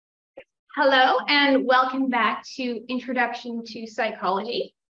Hello and welcome back to Introduction to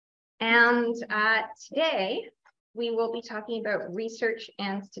Psychology. And today we will be talking about research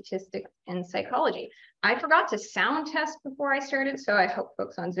and statistics in psychology. I forgot to sound test before I started, so I hope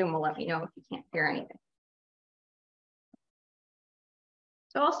folks on Zoom will let me know if you can't hear anything.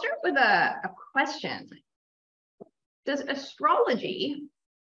 So I'll start with a question. Does astrology,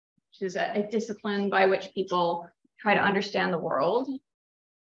 which is a discipline by which people try to understand the world,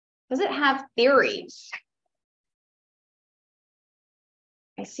 does it have theories?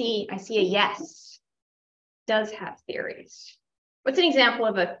 I see a yes. Does have theories. What's an example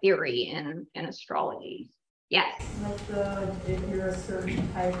of a theory in astrology? Yes. Like if you're a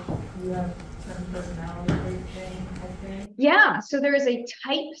certain type, you have certain personality trait thing, I think. Yeah, so there is a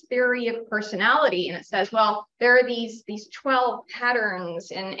type theory of personality, and it says, well, there are these 12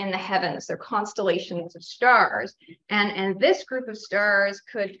 patterns in the heavens. They're constellations of stars, and this group of stars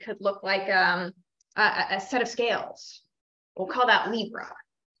could look like a set of scales. We'll call that Libra.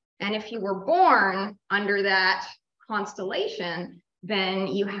 And if you were born under that constellation, then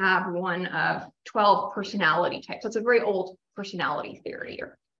you have one of 12 personality types. So it's a very old personality theory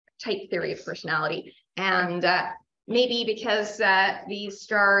or type theory of personality. And maybe because these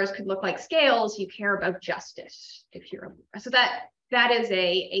stars could look like scales, you care about justice if you're a Libra. So that is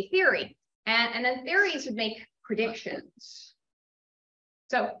a theory. And then theories would make predictions.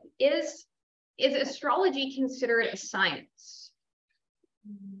 So is astrology considered a science?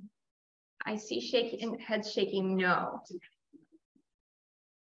 I see heads shaking no.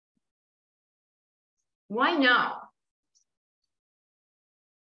 Why no?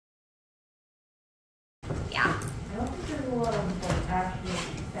 Yeah. I don't think there's a lot of actual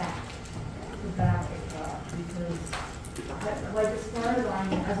facts to back it up because, like, as far as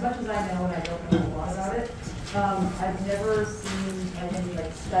as much as I know, and I don't know a lot about it, I've never seen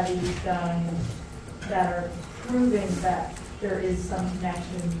any studies done that are proving that there is some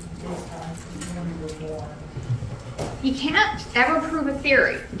connection based on when we were born. You can't ever prove a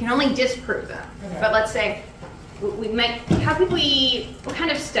theory. You can only disprove them. Okay. But let's say what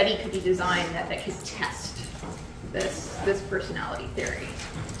kind of study could you design that could test this personality theory?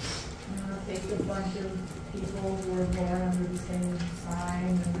 Take a bunch of people who were born under the same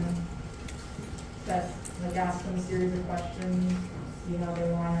sign and then ask them a series of questions, see how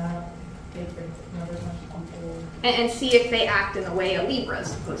they line up. And see if they act in the way a Libra is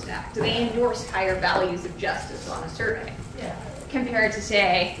supposed to act. Do they endorse higher values of justice on a survey? Yeah. Compared to,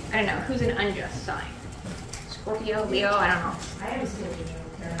 say, I don't know, who's an unjust sign? Scorpio, Leo, I don't know. I am a Scorpio.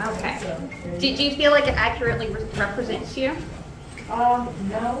 Okay. So, do you feel like it accurately represents you?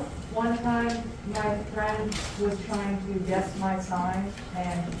 No. One time, my friend was trying to guess my sign,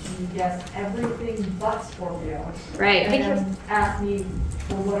 and she guessed everything but Scorpio. Right. And then asked me,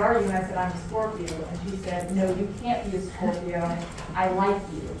 well, what are you? And I said, I'm a Scorpio. And she said, no, you can't be a Scorpio. I like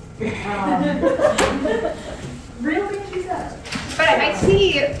you. Really? She said. But I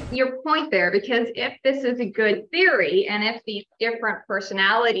see your point there, because if this is a good theory, and if these different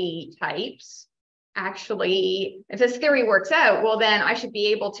personality types actually, if this theory works out, well, then I should be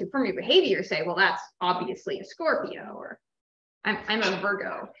able to, from your behavior, say, well, that's obviously a Scorpio, or I'm a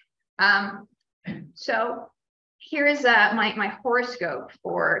Virgo. So here's my horoscope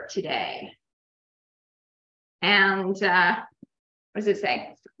for today. And what does it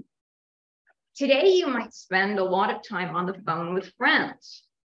say? Today, you might spend a lot of time on the phone with friends,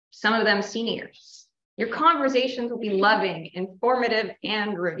 some of them seniors. Your conversations will be loving, informative,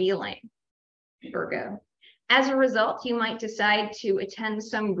 and revealing. Virgo. As a result, you might decide to attend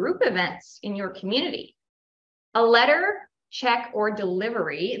some group events in your community. A letter, check, or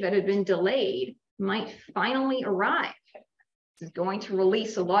delivery that had been delayed might finally arrive. This is going to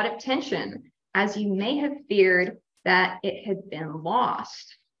release a lot of tension, as you may have feared that it had been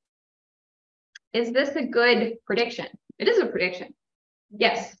lost. Is this a good prediction? It is a prediction.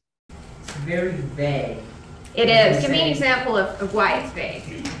 Yes? It's very vague. It is. Give me an example of why it's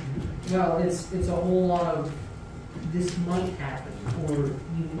vague. Well, it's a whole lot of this might happen, or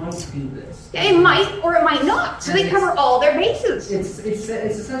you might do this. It might, or it might not. So they cover all their bases. It's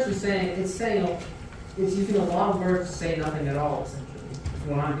essentially saying it's using a lot of words to say nothing at all. Essentially, is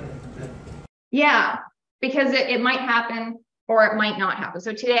what I'm getting from it. Yeah, because it might happen or it might not happen.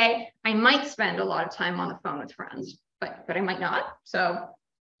 So today I might spend a lot of time on the phone with friends, but I might not. So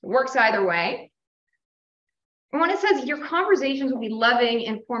it works either way. And when it says your conversations will be loving,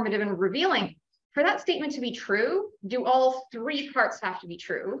 informative, and revealing, for that statement to be true, do all three parts have to be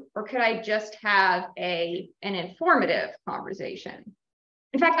true? Or could I just have an informative conversation?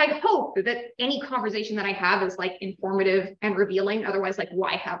 In fact, I hope that any conversation that I have is like informative and revealing. Otherwise, like,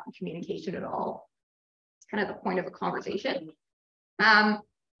 why have the communication at all? It's kind of the point of a conversation.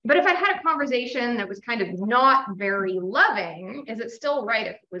 But if I had a conversation that was kind of not very loving, is it still right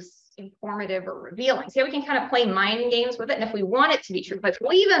if it was informative or revealing? So we can kind of play mind games with it. And if we want it to be true, if I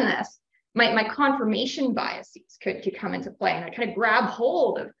believe in this, my confirmation biases could come into play, and I kind of grab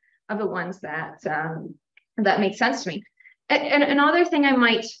hold of the ones that make sense to me. And another thing I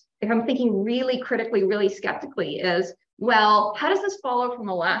might, if I'm thinking really critically, really skeptically, is, well, how does this follow from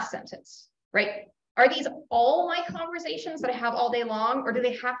the last sentence, right? Are these all my conversations that I have all day long, or do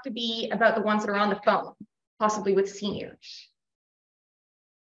they have to be about the ones that are on the phone, possibly with seniors?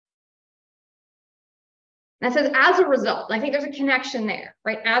 And it says, as a result, and I think there's a connection there,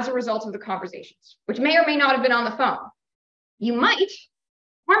 right? As a result of the conversations, which may or may not have been on the phone, you might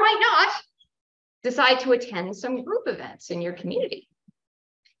or might not decide to attend some group events in your community.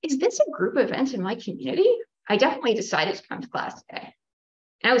 Is this a group event in my community? I definitely decided to come to class today.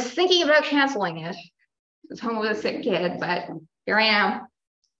 And I was thinking about canceling it. I was home with a sick kid, but here I am.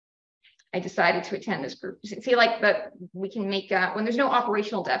 I decided to attend this group. See, like, that we can make, when there's no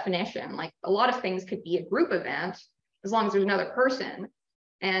operational definition, like a lot of things could be a group event as long as there's another person,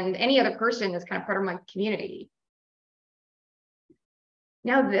 and any other person is kind of part of my community.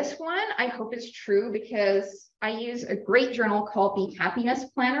 Now this one I hope is true, because I use a great journal called the Happiness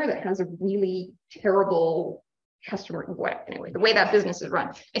Planner that has a really terrible customer, anyway, the way that business is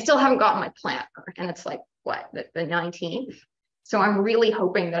run. I still haven't gotten my planner, and it's like, what, the 19th? So I'm really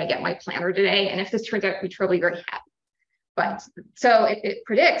hoping that I get my planner today. And if this turns out to be truly, very happy. But so it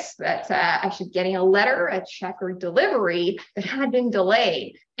predicts that I should be getting a letter, a check, or delivery that had been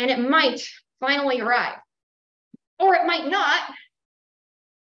delayed, and it might finally arrive, or it might not.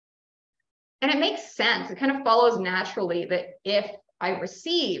 And it makes sense. It kind of follows naturally that if I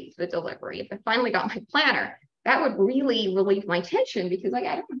received the delivery, if I finally got my planner, that would really relieve my tension, because like,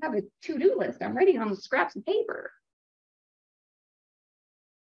 I don't have a to-do list. I'm writing on scraps of paper.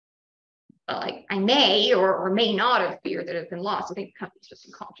 Like, I may or may not have feared that it had been lost. I think the company's just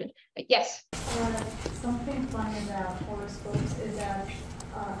incompetent. But yes. Something funny about horoscopes is that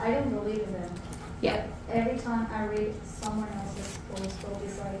I don't believe in them. Yeah. But every time I read someone else's horoscope,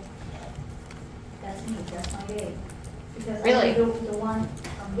 it's like, that's me, that's my day. Because really? I read the one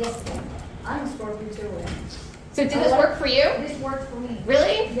from yesterday. I'm a Scorpio too. So did this work for you? This worked for me.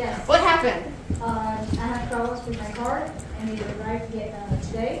 Really? Yes. What happened? I had problems with my car, and it arrived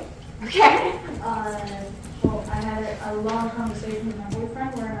today. Okay. Well, I had a long conversation with my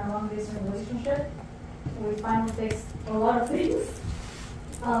boyfriend. We're in a long distance relationship. We finally fixed a lot of things.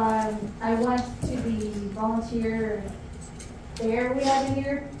 I went to the volunteer fair we have in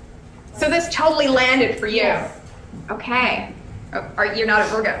here. So this totally landed for you? Yes. Okay. You're not a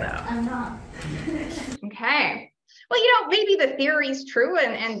Virgo though? I'm not. Okay. Well, maybe the theory's true,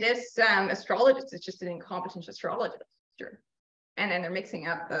 and this astrologist is just an incompetent astrologist. Sure. And then they're mixing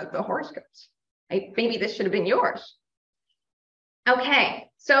up the horoscopes. Maybe this should have been yours. Okay,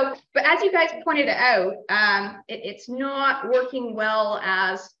 so, but as you guys pointed out, it's not working well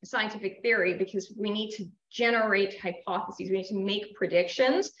as scientific theory, because we need to generate hypotheses. We need to make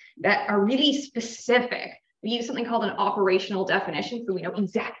predictions that are really specific. We use something called an operational definition, so we know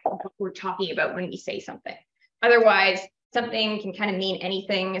exactly what we're talking about when we say something. Otherwise, something can kind of mean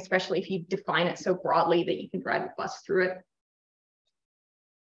anything, especially if you define it so broadly that you can drive a bus through it.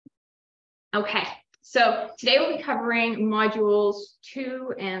 Okay, so today we'll be covering modules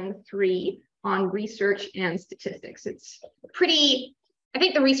 2 and 3 on research and statistics. It's pretty, I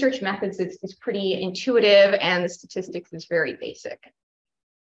think the research methods is pretty intuitive, and the statistics is very basic.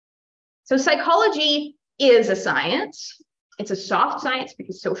 So psychology is a science. It's a soft science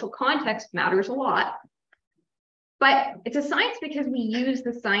because social context matters a lot. But it's a science because we use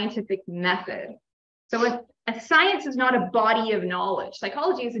the scientific method. So a science is not a body of knowledge.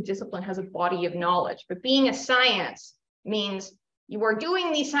 Psychology as a discipline has a body of knowledge, but being a science means you are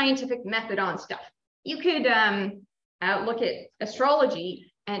doing the scientific method on stuff. You could look at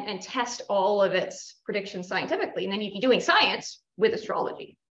astrology and test all of its predictions scientifically, and then you'd be doing science with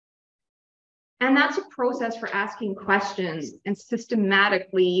astrology. And that's a process for asking questions and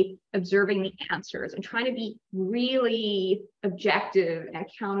systematically observing the answers and trying to be really objective and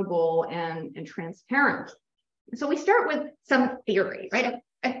accountable and transparent. So we start with some theory, right?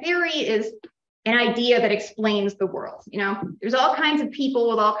 A theory is an idea that explains the world. There's all kinds of people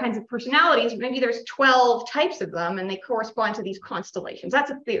with all kinds of personalities. Maybe there's 12 types of them, and they correspond to these constellations.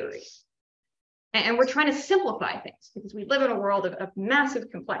 That's a theory. And we're trying to simplify things because we live in a world of massive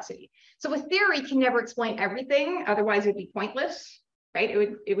complexity. So a theory can never explain everything, otherwise it'd be pointless. right?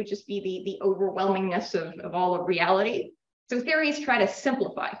 It would just be the overwhelmingness of all of reality. So theories try to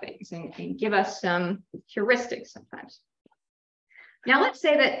simplify things and give us some heuristics sometimes. Now let's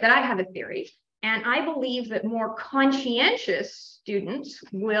say that I have a theory, and I believe that more conscientious students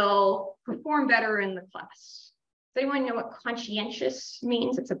will perform better in the class. Does anyone know what conscientious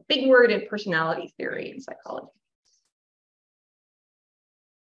means? It's a big word in personality theory and psychology.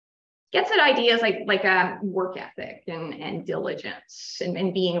 Gets at ideas like work ethic and diligence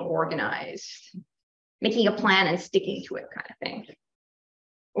and being organized, making a plan and sticking to it kind of thing.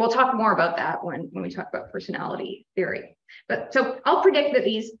 We'll talk more about that when we talk about personality theory. But so I'll predict that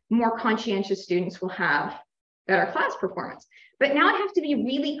these more conscientious students will have better class performance. But now I have to be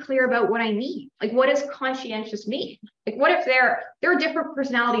really clear about what I mean. Like, what does conscientious mean? Like, what if there are different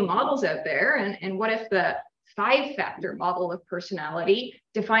personality models out there, and what if the 5-factor model of personality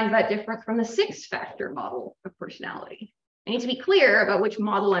defines that different from the 6-factor model of personality? I need to be clear about which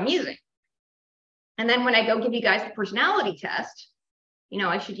model I'm using. And then when I go give you guys the personality test,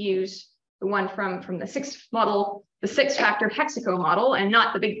 I should use the one from the 6-factor hexaco model, and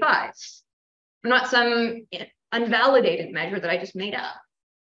not the big 5s, not some unvalidated measure that I just made up.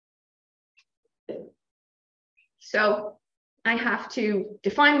 So I have to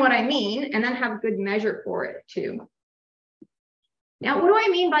define what I mean and then have a good measure for it too. Now, what do I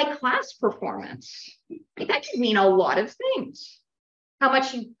mean by class performance? That could mean a lot of things. How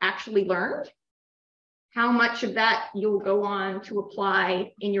much you actually learned, how much of that you'll go on to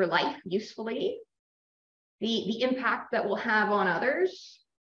apply in your life usefully, the impact that will have on others.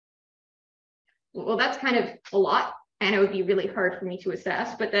 Well, that's kind of a lot, and it would be really hard for me to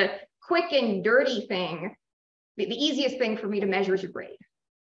assess, but the quick and dirty thing, the easiest thing for me to measure is your grade.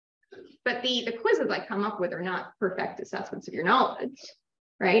 But the quizzes I come up with are not perfect assessments of your knowledge,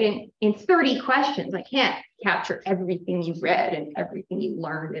 right? And in 30 questions, I can't capture everything you read and everything you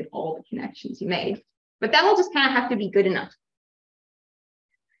learned and all the connections you made. But that'll just kind of have to be good enough.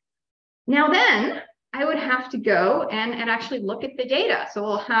 Now then, I would have to go and actually look at the data. So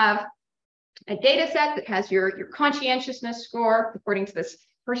we'll have a data set that has your conscientiousness score according to this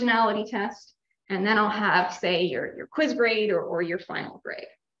personality test. And then I'll have, say, your quiz grade or your final grade.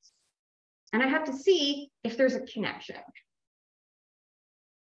 And I have to see if there's a connection.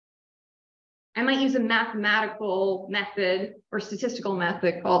 I might use a mathematical method or statistical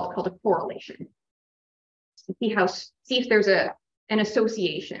method called a correlation. See if there's an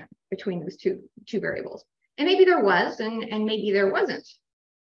association between those two variables. And maybe there was, and maybe there wasn't.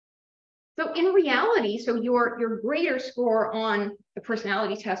 So in reality, so your grade or score on the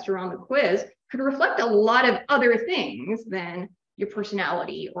personality test or on the quiz could reflect a lot of other things than your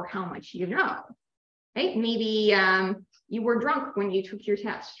personality or how much you know. Right? Maybe you were drunk when you took your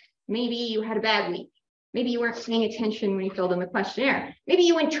test. Maybe you had a bad week. Maybe you weren't paying attention when you filled in the questionnaire. Maybe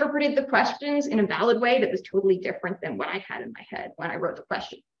you interpreted the questions in a valid way that was totally different than what I had in my head when I wrote the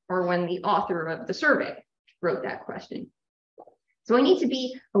question, or when the author of the survey wrote that question. So I need to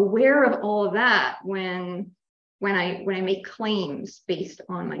be aware of all of that when I make claims based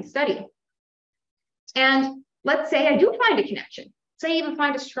on my study. And let's say I do find a connection. Say I even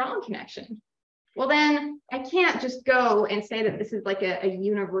find a strong connection. Well, then I can't just go and say that this is like a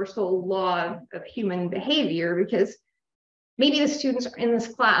universal law of human behavior, because maybe the students in this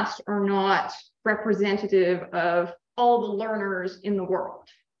class are not representative of all the learners in the world.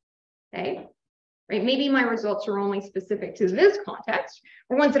 Okay, right? Maybe my results are only specific to this context,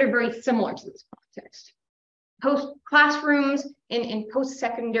 or ones that are very similar to this context. Classrooms in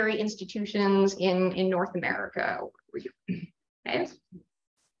post-secondary institutions in North America. Okay.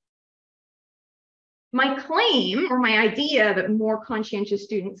 My claim or my idea that more conscientious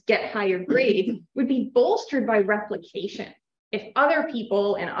students get higher grades would be bolstered by replication. If other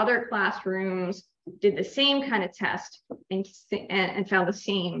people in other classrooms did the same kind of test and found the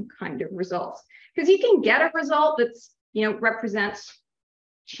same kind of results. Because you can get a result that's, represents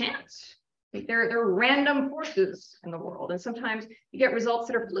chance. Like there are random forces in the world, and sometimes you get results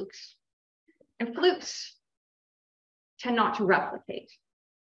that are flukes. And flukes tend not to replicate.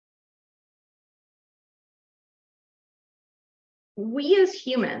 We as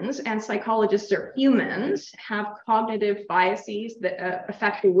humans, and psychologists are humans, have cognitive biases that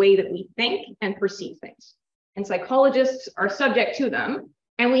affect the way that we think and perceive things. And psychologists are subject to them.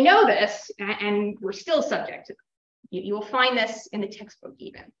 And we know this, and we're still subject to them. You will find this in the textbook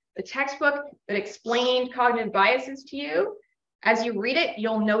even. The textbook that explained cognitive biases to you, as you read it,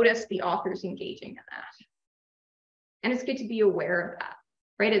 you'll notice the authors engaging in that. And it's good to be aware of that,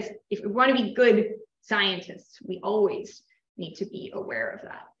 right? If we want to be good scientists, we always need to be aware of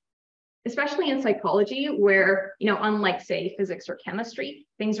that. especially in psychology, where, you know, unlike say physics or chemistry,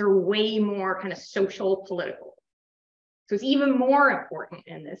 things are way more kind of social, political. So it's even more important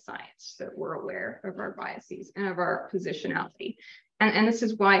in this science that we're aware of our biases and of our positionality. And this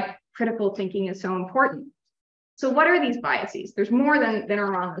is why critical thinking is so important. So what are these biases? There's more than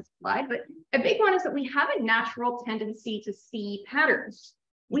are on this slide, but a big one is that we have a natural tendency to see patterns.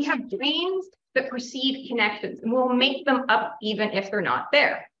 We have brains that perceive connections, and we'll make them up even if they're not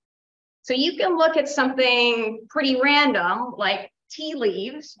there. So you can look at something pretty random, like tea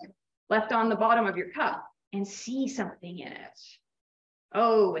leaves left on the bottom of your cup, and see something in it.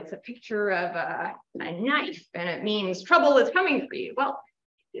 Oh, it's a picture of a knife, and it means trouble is coming for you. Well,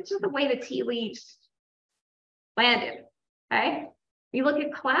 it's just the way the tea leaves landed, okay? We look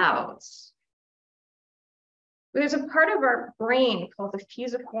at clouds. There's a part of our brain called the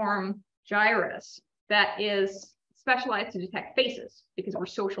fusiform gyrus that is specialized to detect faces, because we're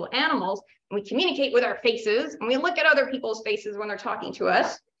social animals and we communicate with our faces and we look at other people's faces when they're talking to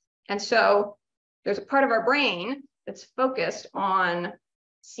us. And so there's a part of our brain that's focused on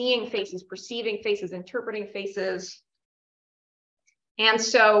seeing faces, perceiving faces, interpreting faces. And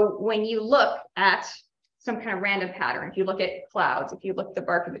so when you look at some kind of random pattern, if you look at clouds, if you look at the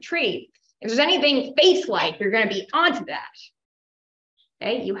bark of a tree, if there's anything face-like, you're going to be onto that.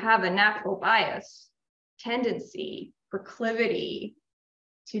 Okay, you have a natural bias, tendency, proclivity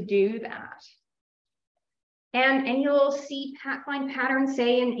to do that. And you'll find patterns,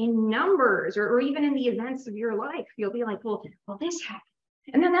 say, in numbers or even in the events of your life. You'll be like, well, this happened,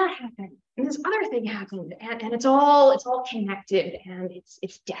 and then that happened, and this other thing happened, and it's all connected, and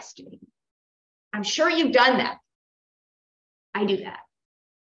it's destiny. I'm sure you've done that. I do that.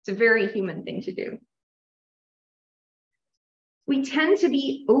 It's a very human thing to do. We tend to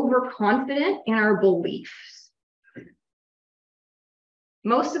be overconfident in our beliefs.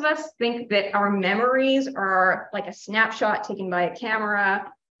 Most of us think that our memories are like a snapshot taken by a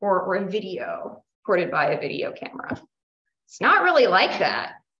camera or a video recorded by a video camera. It's not really like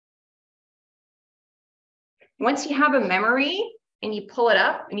that. Once you have a memory and you pull it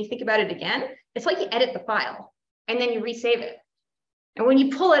up and you think about it again, it's like you edit the file and then you resave it. And when you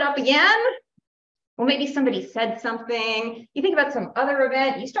pull it up again, well, maybe somebody said something, you think about some other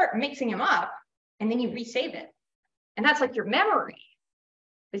event, you start mixing them up and then you resave it. And that's like your memory.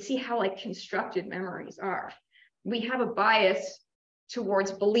 But see how like constructed memories are. We have a bias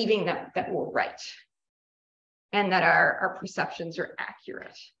towards believing that we're right and that our perceptions are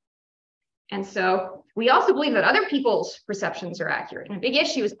accurate. And so we also believe that other people's perceptions are accurate. And a big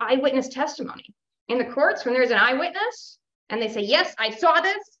issue is eyewitness testimony. In the courts, when there's an eyewitness and they say, yes, I saw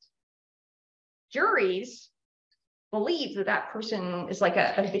this, juries believe that that person is like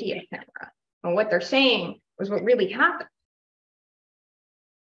a video camera. And what they're saying was what really happened.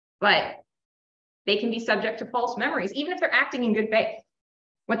 But they can be subject to false memories, even if they're acting in good faith.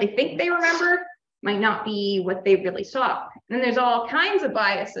 What they think they remember might not be what they really saw. And then there's all kinds of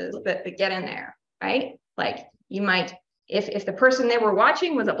biases that get in there, right? Like you might, if the person they were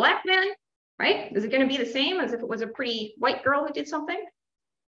watching was a Black man, right? Is it going to be the same as if it was a pretty white girl who did something?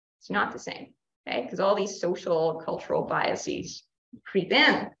 It's not the same, okay? Because all these social, cultural biases creep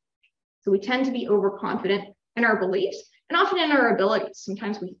in. So we tend to be overconfident in our beliefs and often in our abilities.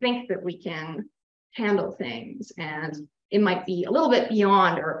 Sometimes we think that we can handle things and it might be a little bit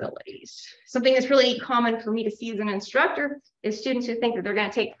beyond our abilities. Something that's really common for me to see as an instructor is students who think that they're going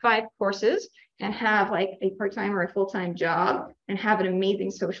to take 5 courses and have like a part-time or a full-time job and have an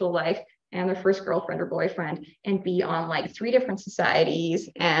amazing social life and their first girlfriend or boyfriend and be on like 3 different societies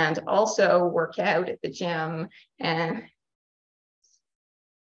and also work out at the gym. And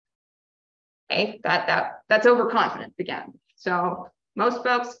okay, that's overconfidence again. So most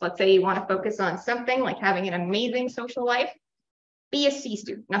folks, let's say you want to focus on something like having an amazing social life, be a C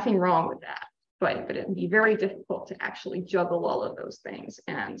student, nothing wrong with that. But it would be very difficult to actually juggle all of those things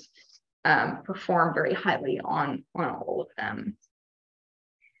and perform very highly on all of them.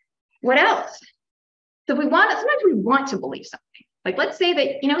 What else? So sometimes we want to believe something. Like let's say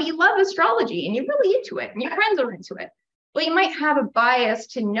that, you love astrology and you're really into it and your friends are into it. Well, you might have a bias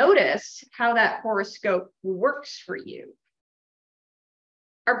to notice how that horoscope works for you.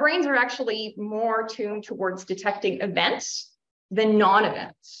 Our brains are actually more tuned towards detecting events than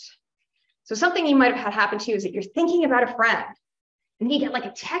non-events. So something you might have had happen to you is that you're thinking about a friend and you get like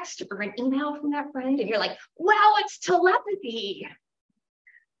a text or an email from that friend and you're like, wow, it's telepathy.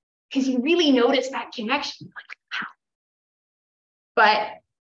 Because you really notice that connection. Like, wow. But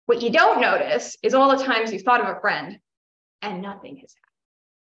what you don't notice is all the times you've thought of a friend and nothing has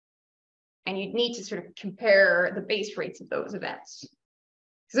happened. And you'd need to sort of compare the base rates of those events.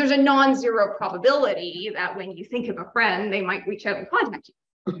 Because there's a non-zero probability that when you think of a friend, they might reach out and contact you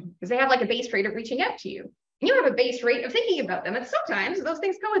because they have like a base rate of reaching out to you. And you have a base rate of thinking about them. And sometimes those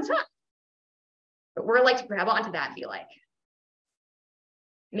things coincide. But we're like to grab onto that and be like,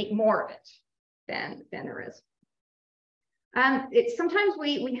 make more of it than there is. Sometimes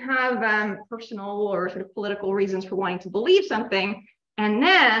we have personal or sort of political reasons for wanting to believe something. And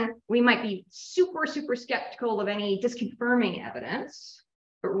then we might be super, super skeptical of any disconfirming evidence,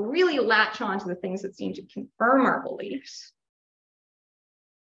 but really latch on to the things that seem to confirm our beliefs.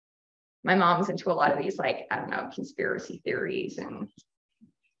 My mom's into a lot of these, like, I don't know, conspiracy theories and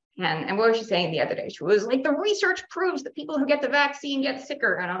what was she saying the other day? She was like, the research proves that people who get the vaccine get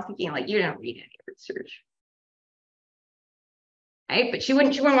sicker. And I was thinking, like, you didn't read any research. Right? But she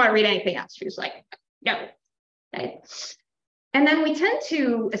wouldn't want to read anything else. She was like, no. Right? And then we tend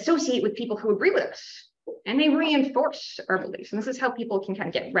to associate with people who agree with us, and they reinforce our beliefs. And this is how people can kind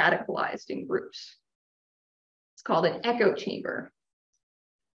of get radicalized in groups. It's called an echo chamber.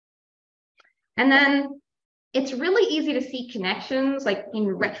 And then it's really easy to see connections like in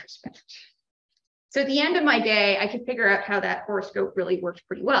retrospect. So at the end of my day, I could figure out how that horoscope really worked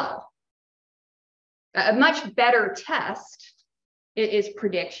pretty well. A much better test is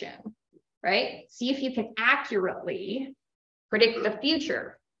prediction, right? See if you can accurately predict the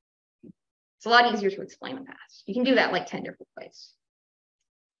future. It's a lot easier to explain the past. You can do that like 10 different ways.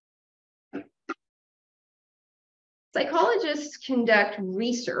 Psychologists conduct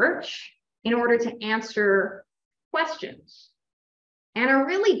research in order to answer questions. And a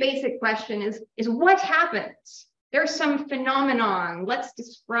really basic question is what happens? There's some phenomenon, let's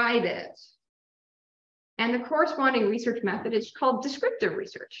describe it. And the corresponding research method is called descriptive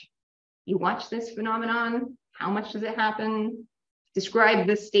research. You watch this phenomenon, how much does it happen? Describe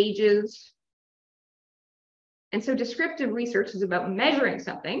the stages. And so descriptive research is about measuring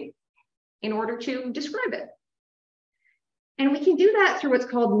something in order to describe it. And we can do that through what's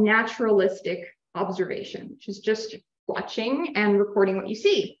called naturalistic observation, which is just watching and recording what you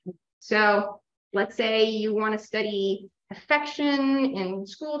see. So let's say you want to study affection in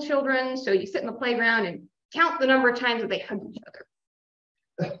school children. So you sit in the playground and count the number of times that they hug each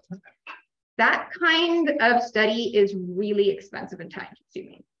other. That kind of study is really expensive and time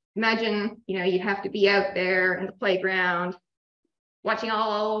consuming. Imagine, you'd have to be out there in the playground, watching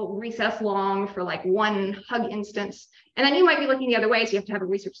all recess long for like one hug instance. And then you might be looking the other way. So you have to have a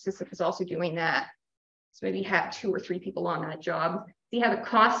research assistant that's also doing that. So maybe have 2 or 3 people on that job. See how the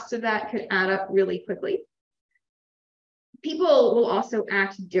costs of that could add up really quickly. People will also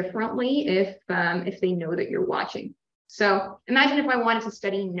act differently if they know that you're watching. So imagine if I wanted to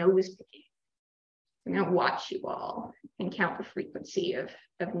study nose picking. I'm going to watch you all and count the frequency of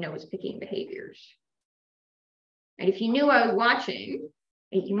nose picking behaviors. And if you knew I was watching,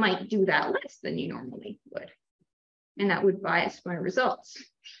 you might do that less than you normally would. And that would bias my results.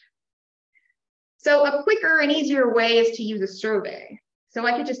 So a quicker and easier way is to use a survey. So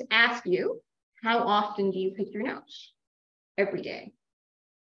I could just ask you, how often do you pick your nose? Every day.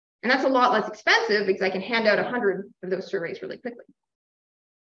 And that's a lot less expensive because I can hand out 100 of those surveys really quickly.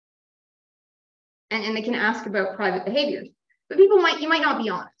 And they can ask about private behaviors. But you might not be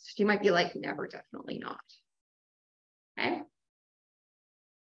honest. You might be like, never, definitely not. Okay.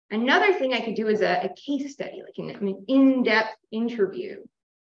 Another thing I could do is a case study, like an in-depth interview.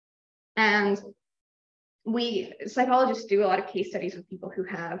 And psychologists do a lot of case studies with people who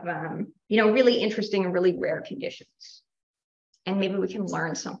have, really interesting and really rare conditions. And maybe we can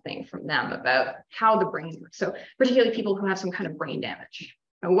learn something from them about how the brain works. So particularly people who have some kind of brain damage.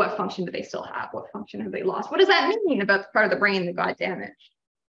 What function do they still have? What function have they lost? What does that mean about the part of the brain that got damaged?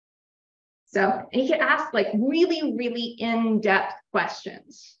 So, and you can ask like really, really in-depth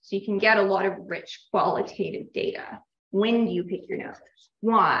questions. So you can get a lot of rich qualitative data. When do you pick your nose?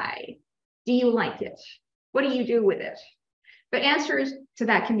 Why? Do you like it? What do you do with it? But answers to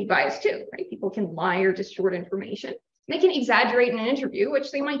that can be biased too, right? People can lie or distort information. They can exaggerate in an interview, which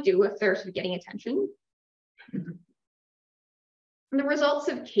they might do if they're sort of getting attention. And the results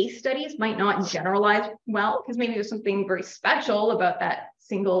of case studies might not generalize well, because maybe there's something very special about that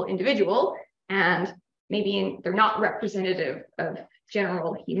single individual, and maybe they're not representative of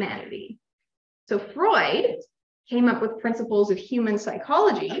general humanity. So Freud came up with principles of human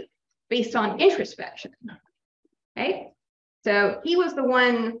psychology based on introspection, okay? So he was the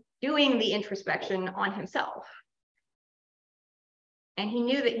one doing the introspection on himself. And he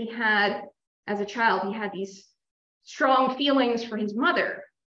knew that he had, as a child, he had these strong feelings for his mother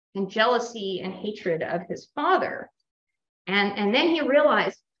and jealousy and hatred of his father. And then he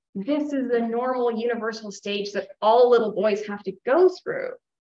realized this is the normal universal stage that all little boys have to go through.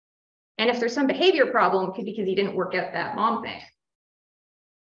 And if there's some behavior problem, it could be because he didn't work out that mom thing.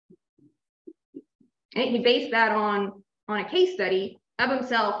 And he based that on a case study of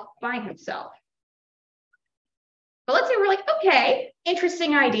himself by himself. But let's say we're like, okay,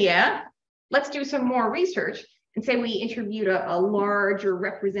 interesting idea. Let's do some more research and say we interviewed a large or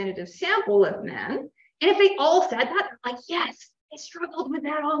representative sample of men. And if they all said that, like, yes, I struggled with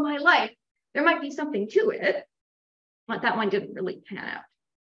that all my life, there might be something to it. But that one didn't really pan out.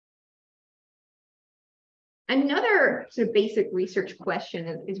 Another sort of basic research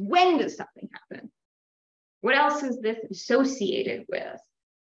question is when does something happen? What else is this associated with?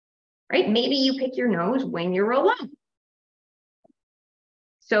 Right? Maybe you pick your nose when you're alone.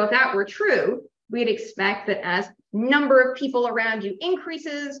 So if that were true, we'd expect that as number of people around you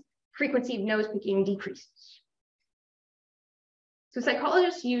increases, frequency of nose picking decreases. So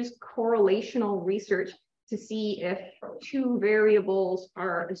psychologists use correlational research to see if two variables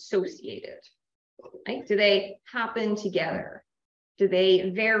are associated. Right? Do they happen together? Do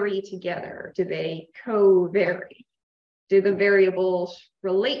they vary together? Do they co-vary? Do the variables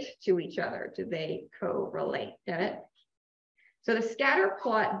relate to each other? Do they co-relate? Get it? So the scatter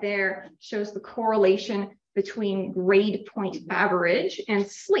plot there shows the correlation between grade point average and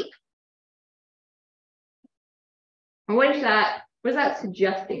sleep. And what is that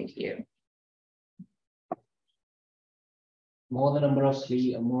suggesting to you? More the number of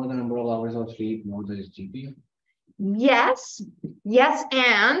sleep, more the number of hours of sleep, more the GPU. Yes,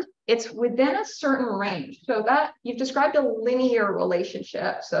 and it's within a certain range. So that you've described a linear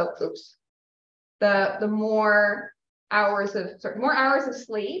relationship. So, the more hours of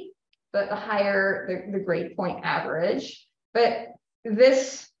sleep, the higher the grade point average. But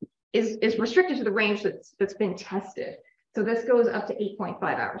this is restricted to the range that's been tested. So this goes up to 8.5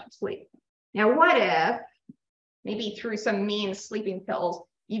 hours of sleep. Now, what if maybe through some mean sleeping pills,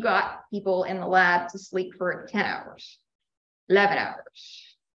 you got people in the lab to sleep for 10 hours, 11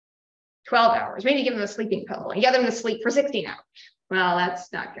 hours, 12 hours, maybe give them a sleeping pill and get them to sleep for 16 hours. Well,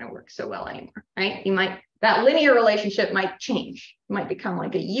 that's not going to work so well anymore, right? That linear relationship might change. It might become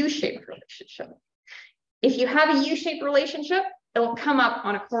like a U-shaped relationship. If you have a U-shaped relationship, it'll come up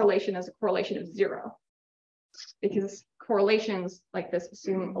on a correlation as a correlation of 0, because correlations like this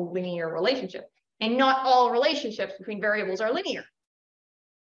assume a linear relationship. And not all relationships between variables are linear.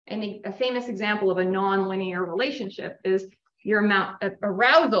 And a famous example of a non-linear relationship is your amount of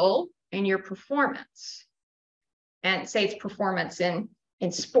arousal and your performance. And say it's performance in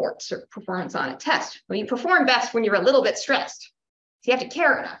sports or performance on a test. Well, you perform best when you're a little bit stressed. So you have to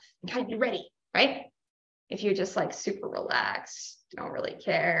care enough and kind of be ready, right? If you're just like super relaxed, don't really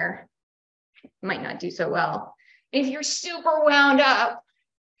care, you might not do so well. If you're super wound up,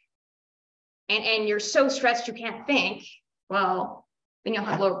 and you're so stressed you can't think, well, then you'll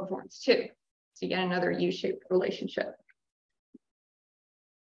have lower performance too. So you get another U-shaped relationship.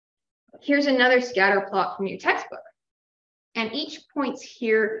 Here's another scatter plot from your textbook. And each point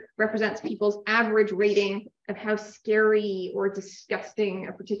here represents people's average rating of how scary or disgusting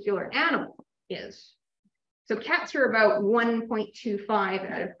a particular animal is. So cats are about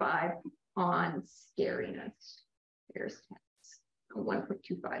 1.25 out of 5 on scariness. There's cats,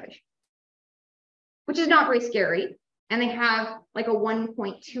 1.25-ish. Which is not very scary. And they have like a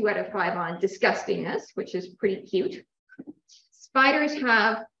 1.2 out of 5 on disgustingness, which is pretty cute. Spiders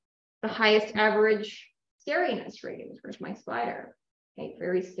have the highest average scariness ratings. Where's my spider? Okay,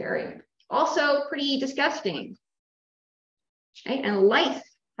 very scary. Also pretty disgusting. Okay, and lice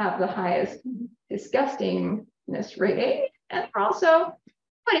have the highest disgustingness rating. And they're also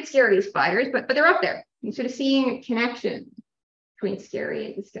quite as scary as spiders, but they're up there. You're sort of seeing a connection between scary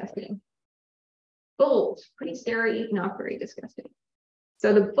and disgusting. Bulls, pretty scary, not very disgusting.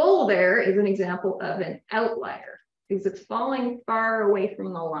 So the bull there is an example of an outlier because it's falling far away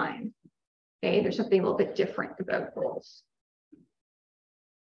from the line. Okay, there's something a little bit different about bulls.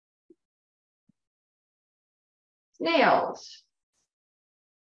 Snails.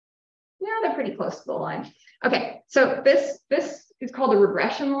 Yeah, they're pretty close to the line. Okay, so this is called a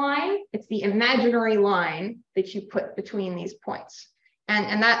regression line. It's the imaginary line that you put between these points.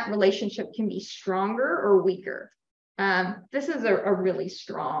 And that relationship can be stronger or weaker. This is a really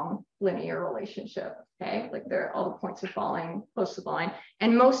strong linear relationship, okay? Like all the points are falling close to the line.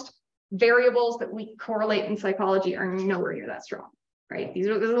 And most variables that we correlate in psychology are nowhere near that strong, right? This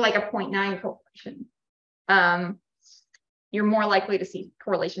is like a 0.9 correlation. You're more likely to see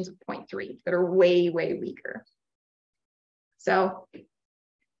correlations of 0.3 that are way, way weaker. So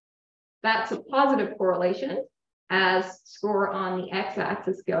that's a positive correlation. As score on the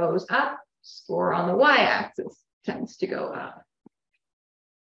x-axis goes up, score on the y-axis tends to go up.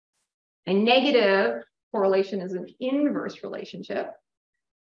 A negative correlation is an inverse relationship.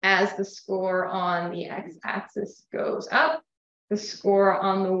 As the score on the x-axis goes up, the score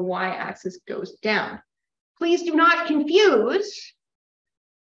on the y-axis goes down. Please do not confuse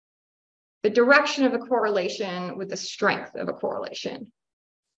the direction of a correlation with the strength of a correlation.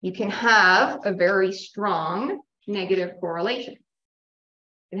 You can have a very strong negative correlation.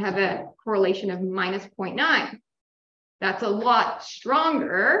 You can have a correlation of minus 0.9. That's a lot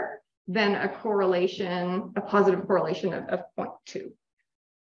stronger than a correlation, a positive correlation of 0.2.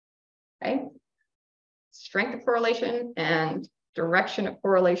 Okay? Strength of correlation and direction of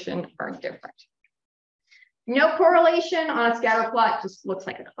correlation are different. No correlation on a scatter plot just looks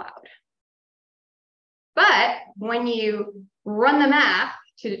like a cloud. But when you run the math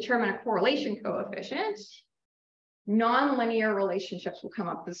to determine a correlation coefficient, nonlinear relationships will come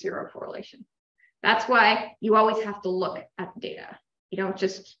up with zero correlation. That's why you always have to look at the data. You don't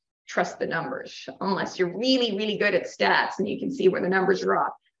just trust the numbers unless you're really, really good at stats and you can see where the numbers are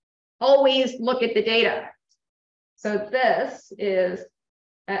off. Always look at the data. So this is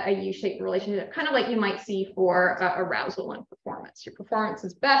a U-shaped relationship, kind of like you might see for arousal and performance. Your performance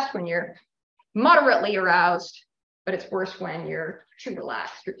is best when you're moderately aroused, but it's worse when you're too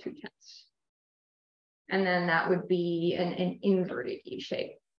relaxed or too tense. And then that would be an inverted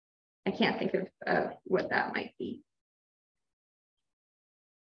U-shape. I can't think of what that might be.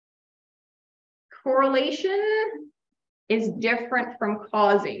 Correlation is different from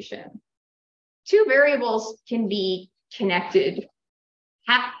causation. Two variables can be connected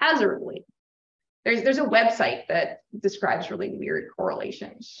haphazardly. There's a website that describes really weird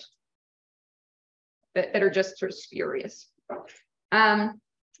correlations that are just sort of spurious.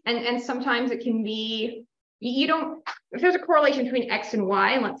 And sometimes it can be, if there's a correlation between X and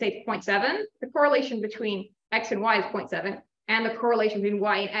Y, and let's say 0.7, the correlation between X and Y is 0.7, and the correlation between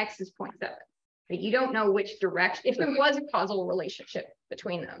Y and X is 0.7. But you don't know which direction, if there was a causal relationship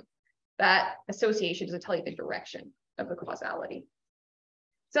between them, that association doesn't tell you the direction of the causality.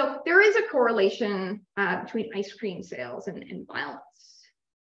 So there is a correlation between ice cream sales and violence.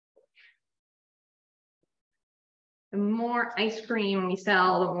 The more ice cream we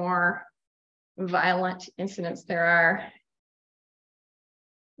sell, the more violent incidents there are.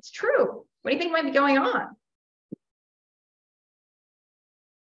 It's true. What do you think might be going on?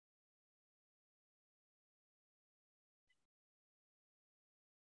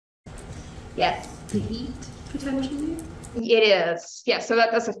 Yes. The heat, potentially? It is. Yeah, so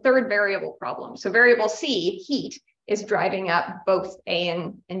that's a third variable problem. So variable C, heat, is driving up both A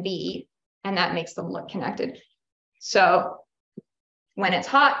and B, and that makes them look connected. So when it's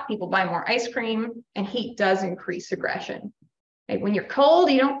hot, people buy more ice cream, and heat does increase aggression. Like when you're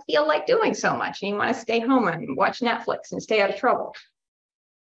cold, you don't feel like doing so much, and you want to stay home and watch Netflix and stay out of trouble.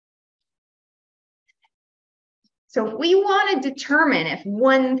 So we want to determine if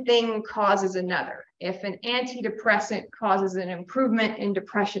one thing causes another. If an antidepressant causes an improvement in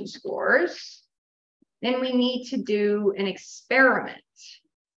depression scores, then we need to do an experiment,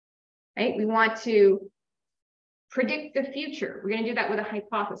 right? We want to predict the future. We're going to do that with a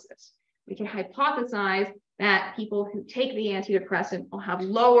hypothesis. We can hypothesize that people who take the antidepressant will have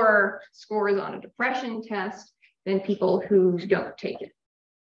lower scores on a depression test than people who don't take it.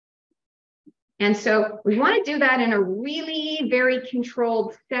 And so we want to do that in a really very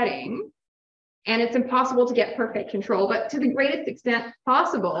controlled setting. And it's impossible to get perfect control, but to the greatest extent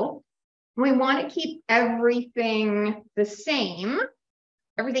possible, we want to keep everything the same,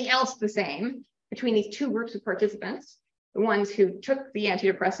 everything else the same between these two groups of participants, the ones who took the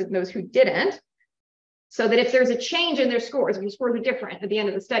antidepressant and those who didn't, so that if there's a change in their scores, if the scores are different at the end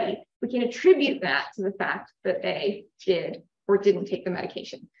of the study, we can attribute that to the fact that they did or didn't take the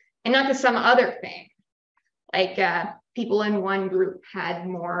medication. And not to some other thing, like people in one group had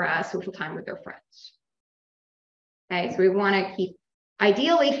more social time with their friends. Okay, so we want to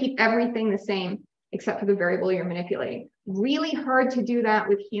ideally keep everything the same except for the variable you're manipulating. Really hard to do that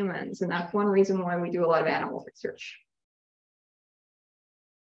with humans, and that's one reason why we do a lot of animal research.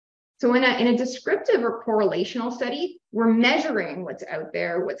 So in a descriptive or correlational study, we're measuring what's out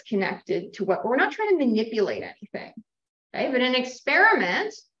there, what's connected to what, we're not trying to manipulate anything. Okay, but in an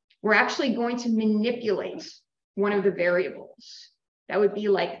experiment, we're actually going to manipulate one of the variables. That would be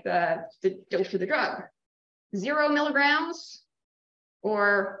like the dose of the drug, 0 milligrams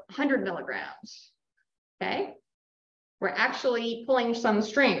or 100 milligrams, okay? We're actually pulling some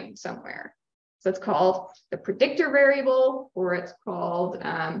string somewhere. So it's called the predictor variable, or it's called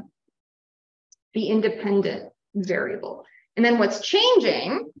the independent variable. And then what's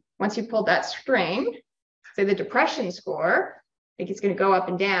changing, once you pull that string, say the depression score, like it's going to go up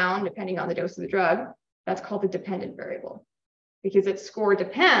and down depending on the dose of the drug. That's called the dependent variable because its score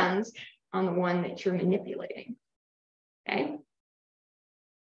depends on the one that you're manipulating. Okay.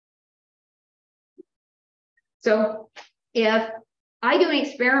 So if I do an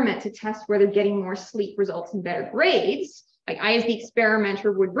experiment to test whether getting more sleep results in better grades, like I, as the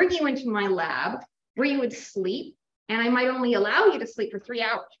experimenter, would bring you into my lab where you would sleep, and I might only allow you to sleep for 3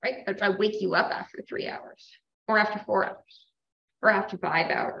 hours, right? If I wake you up after 3 hours, or after 4 hours, or after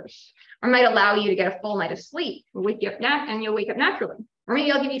 5 hours, or I might allow you to get a full night of sleep and wake you up and you'll wake up naturally. Or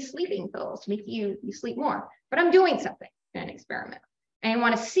maybe I'll give you sleeping pills to make you sleep more. But I'm doing something in an experiment, and I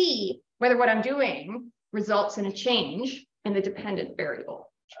want to see whether what I'm doing results in a change in the dependent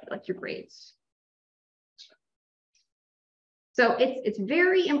variable, like your grades. So it's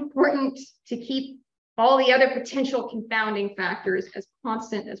very important to keep all the other potential confounding factors as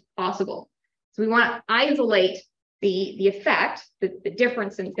constant as possible. So we want to isolate the effect, the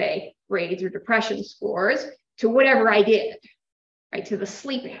difference in, say, grades or depression scores to whatever I did, right, to the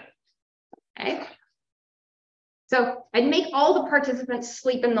sleeping, okay? So I'd make all the participants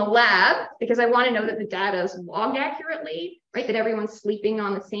sleep in the lab because I want to know that the data is logged accurately, right? That everyone's sleeping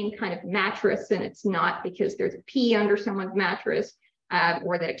on the same kind of mattress and it's not because there's a pee under someone's mattress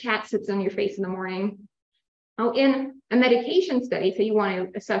or that a cat sits on your face in the morning. Oh, in a medication study, so you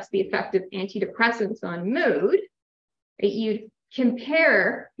want to assess the effect of antidepressants on mood, right? You'd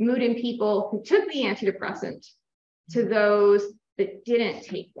compare mood in people who took the antidepressant to those that didn't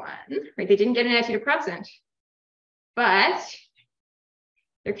take one, right? They didn't get an antidepressant. But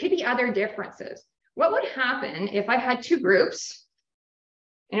there could be other differences. What would happen if I had two groups,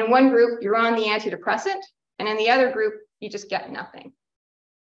 and in one group you're on the antidepressant, and in the other group you just get nothing?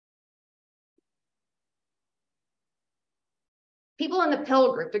 People in the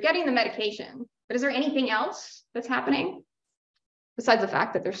pill group, they're getting the medication, but is there anything else that's happening besides the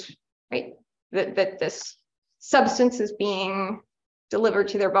fact that there's, right, that this substance is being delivered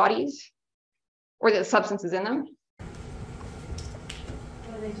to their bodies, or that the substance is in them?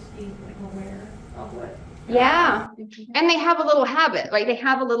 They just be like aware of what. Yeah, and they have a little habit, like they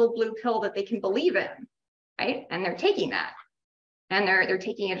have a little blue pill that they can believe in, right? And they're taking that, and they're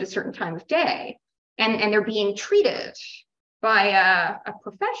taking it at a certain time of day, and they're being treated by a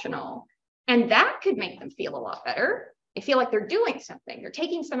professional, and that could make them feel a lot better. They feel like they're doing something, they're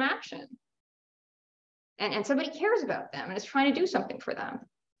taking some action, and somebody cares about them and is trying to do something for them.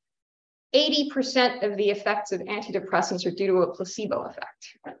 80% of the effects of antidepressants are due to a placebo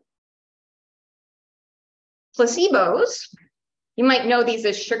effect. Placebos, you might know these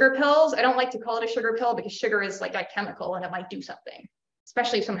as sugar pills. I don't like to call it a sugar pill because sugar is like a chemical and it might do something,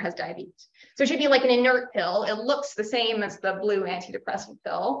 especially if someone has diabetes. So it should be like an inert pill. It looks the same as the blue antidepressant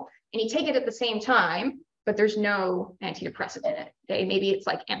pill, and you take it at the same time, but there's no antidepressant in it. Okay, maybe it's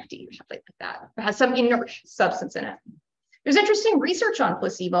like empty or something like that. It has some inert substance in it. There's interesting research on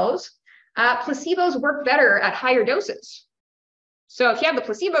placebos. Placebos work better at higher doses. So if you have the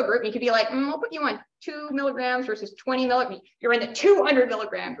placebo group, you could be like, we'll put you on 2 milligrams versus 20 milligrams. You're in the 200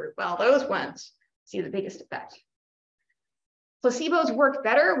 milligram group. Well, those ones see the biggest effect. Placebos work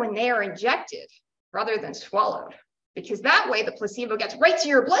better when they are injected rather than swallowed, because that way the placebo gets right to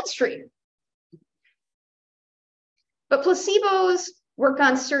your bloodstream. But placebos work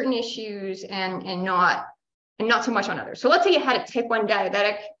on certain issues and not so much on others. So let's say you had a type 1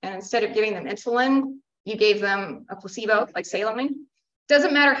 diabetic, and instead of giving them insulin, you gave them a placebo, like saline.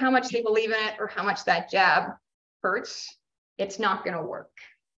 Doesn't matter how much they believe in it or how much that jab hurts, it's not going to work,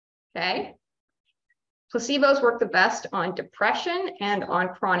 okay? Placebos work the best on depression and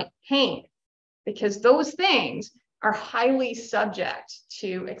on chronic pain, because those things are highly subject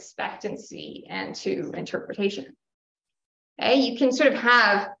to expectancy and to interpretation. Okay, you can sort of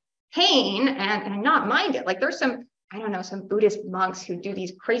have pain and not mind it. Like there's some, I don't know, some Buddhist monks who do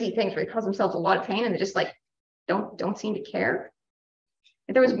these crazy things where they cause themselves a lot of pain and they just like don't seem to care.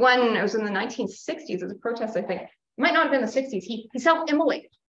 There was one, it was in the 1960s, it was a protest, I think. It might not have been the 60s. He self-immolated.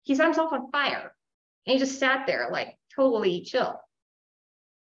 He set himself on fire. And he just sat there like totally chill.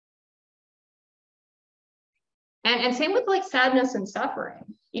 And same with like sadness and suffering.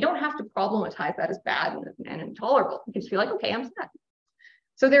 You don't have to problematize that as bad and intolerable. You can just be like, okay, I'm sad.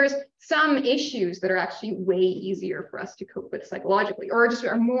 So there's some issues that are actually way easier for us to cope with psychologically, or just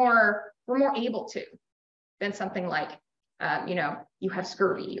we're more able to, than something like, you have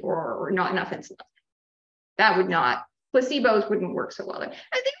scurvy or not enough insulin. That would not, placebos wouldn't work so well. I think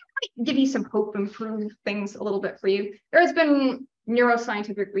it might give you some hope, improve things a little bit for you. There has been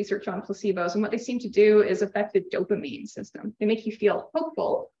neuroscientific research on placebos, and what they seem to do is affect the dopamine system. They make you feel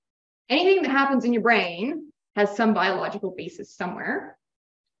hopeful. Anything that happens in your brain has some biological basis somewhere.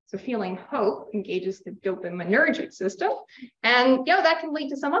 So feeling hope engages the dopaminergic system, and that can lead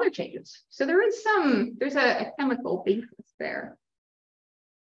to some other changes. So there's a chemical basis there.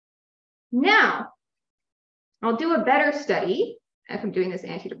 Now, I'll do a better study if I'm doing this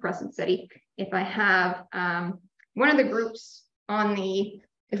antidepressant study. If I have one of the groups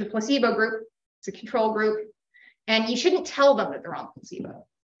is a placebo group, it's a control group, and you shouldn't tell them that they're on placebo,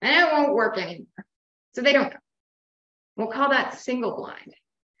 and it won't work anymore. So they don't know. We'll call that single blind.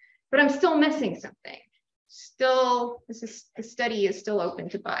 But I'm still missing something. The study is still open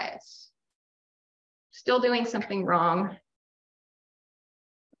to bias. Still doing something wrong.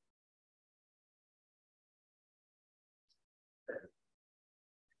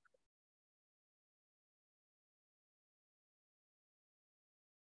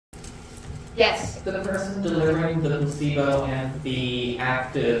 Yes. The person delivering the placebo and the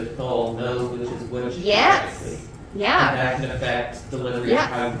active pill knows which is which. Yes. Yeah. And that can affect delivery of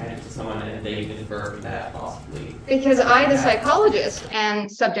how you hand it to someone, and they can infer from that possibly. Because I, the psychologist, am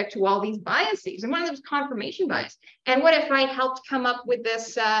subject to all these biases, and one of them is confirmation bias. And what if I helped come up with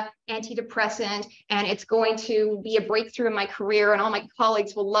this antidepressant, and it's going to be a breakthrough in my career, and all my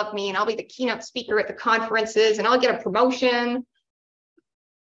colleagues will love me, and I'll be the keynote speaker at the conferences, and I'll get a promotion.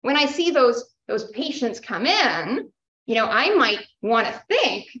 When I see those patients come in, I might want to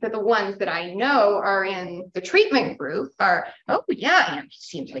think that the ones that I know are in the treatment group are, oh yeah,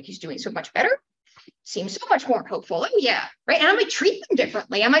 seems like he's doing so much better. Seems so much more hopeful. Oh yeah, right. And I might treat them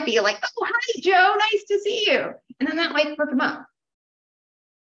differently. I might be like, oh, hi, Joe, nice to see you. And then that might perk them up.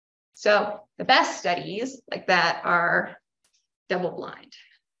 So the best studies like that are double blind.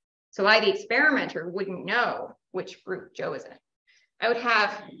 So I, the experimenter, wouldn't know which group Joe is in. I would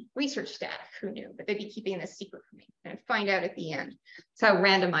have research staff who knew, but they'd be keeping this secret from me and I'd find out at the end. That's how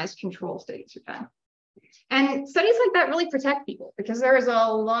randomized control studies are done. And studies like that really protect people because there's a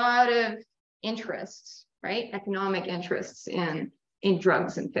lot of interests, right? Economic interests in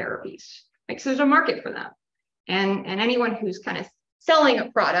drugs and therapies. So there's a market for them. And anyone who's kind of selling a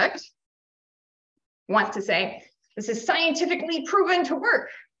product wants to say, this is scientifically proven to work.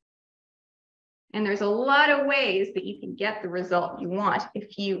 And there's a lot of ways that you can get the result you want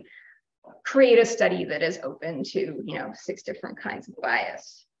if you create a study that is open to, 6 different kinds of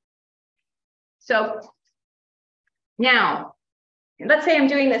bias. So now, let's say I'm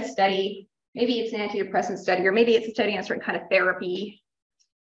doing this study. Maybe it's an antidepressant study, or maybe it's a study on a certain kind of therapy.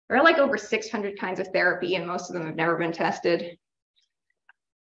 There are like over 600 kinds of therapy, and most of them have never been tested.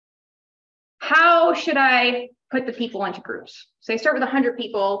 How should I put the people into groups? So I start with 100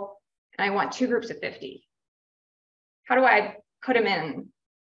 people. And I want 2 groups of 50. How do I put them in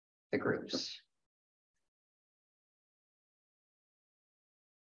the groups?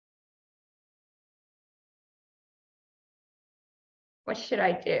 What should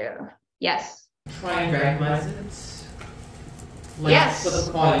I do? Yes. Try and randomize it. Yes. Flip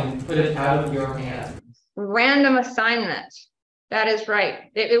a coin, put it out of your hands. Random assignment. That is right.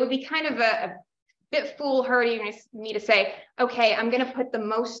 It would be kind of a bit foolhardy for me to say, okay, I'm going to put the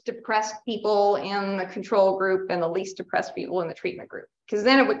most depressed people in the control group and the least depressed people in the treatment group, because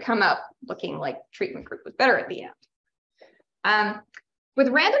then it would come up looking like treatment group was better at the end. With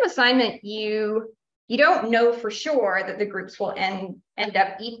random assignment, you don't know for sure that the groups will end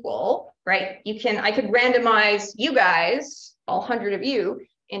up equal, right? I could randomize you guys, all 100 of you,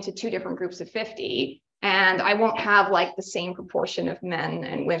 into 2 different groups of 50. And I won't have like the same proportion of men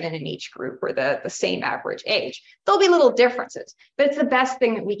and women in each group or the same average age. There'll be little differences, but it's the best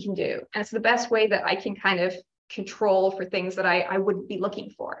thing that we can do. And it's the best way that I can kind of control for things that I wouldn't be looking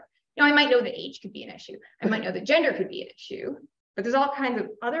for. I might know the age could be an issue. I might know the gender could be an issue, but there's all kinds of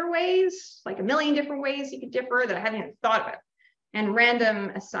other ways, like a million different ways you could differ that I haven't even thought about. And random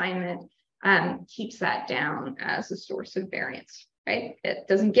assignment keeps that down as a source of variance. Right? It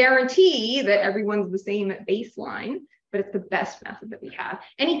doesn't guarantee that everyone's the same at baseline, but it's the best method that we have.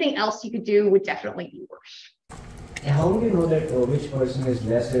 Anything else you could do would definitely be worse. How do you know that which person is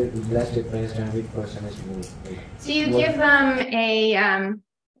less depressed and which person is more? So you give them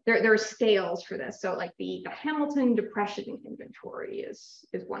there are scales for this. So like the Hamilton Depression Inventory is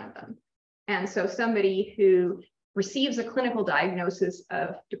one of them. And so somebody who receives a clinical diagnosis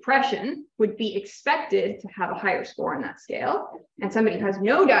of depression would be expected to have a higher score on that scale. And somebody who has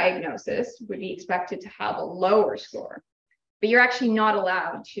no diagnosis would be expected to have a lower score. But you're actually not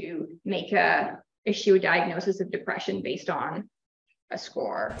allowed to issue a diagnosis of depression based on a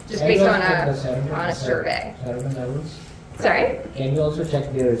score, just based on a survey. Serotonin levels? Sorry? Can you also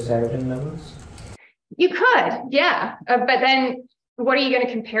check their serotonin levels? You could, yeah. But then what are you going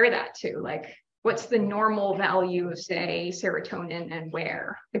to compare that to? Like, what's the normal value of, say, serotonin and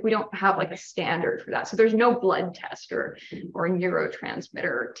where? Like, we don't have like a standard for that. So there's no blood test or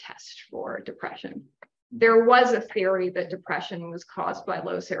neurotransmitter test for depression. There was a theory that depression was caused by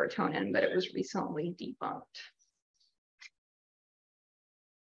low serotonin, but it was recently debunked.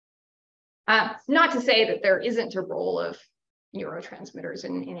 Not to say that there isn't a role of neurotransmitters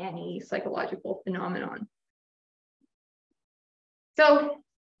in any psychological phenomenon. So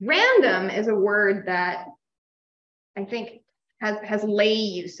random is a word that I think has lay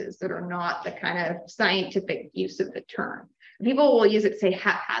uses that are not the kind of scientific use of the term. People will use it to say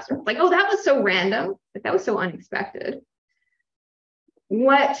haphazard, like, oh, that was so random, like that was so unexpected.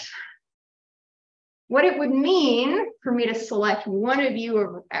 What it would mean for me to select one of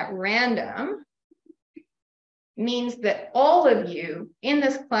you at random means that all of you in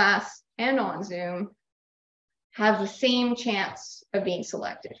this class and on Zoom have the same chance of being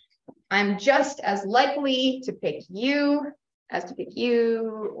selected. I'm just as likely to pick you as to pick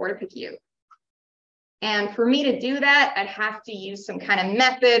you or to pick you. And for me to do that, I'd have to use some kind of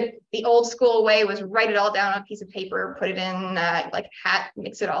method. The old school way was write it all down on a piece of paper, put it in like a hat,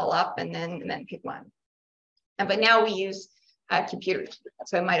 mix it all up, and then pick one. But now we use computers.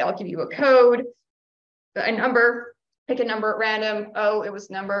 So I'll give you a code, a number, pick a number at random. Oh, it was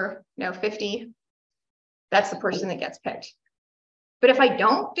number 50. That's the person that gets picked. But if I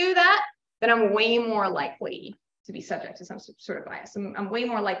don't do that, then I'm way more likely to be subject to some sort of bias. I'm way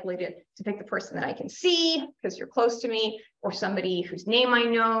more likely to pick the person that I can see because you're close to me, or somebody whose name I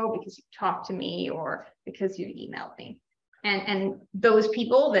know because you talked to me or because you emailed me. And those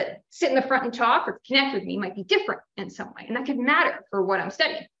people that sit in the front and talk or connect with me might be different in some way. And that could matter for what I'm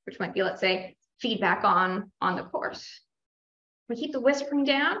studying, which might be, let's say, feedback on the course. We keep the whispering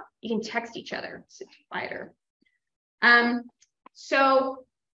down, you can text each other, it's quieter. So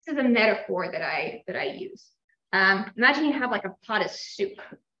this is a metaphor that I use. Imagine you have like a pot of soup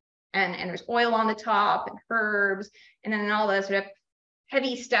and there's oil on the top and herbs, and then all the sort of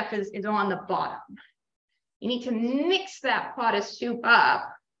heavy stuff is on the bottom. You need to mix that pot of soup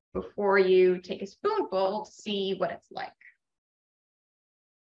up before you take a spoonful to see what it's like.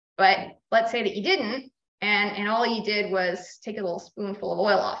 But let's say that you didn't, and all you did was take a little spoonful of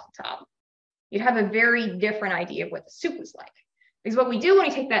oil off the top. You'd have a very different idea of what the soup was like. Because what we do when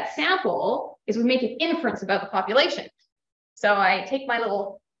we take that sample is we make an inference about the population. So I take my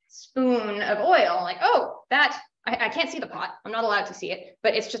little spoon of oil, like, oh, I can't see the pot. I'm not allowed to see it,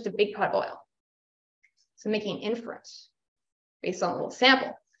 but it's just a big pot of oil. So making an inference based on a little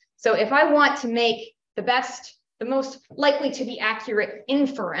sample. So if I want to make the most likely to be accurate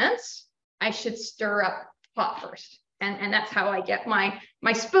inference, I should stir up the pot first. And that's how I get my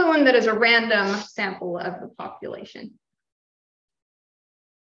spoon that is a random sample of the population.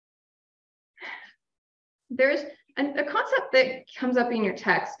 There's a concept that comes up in your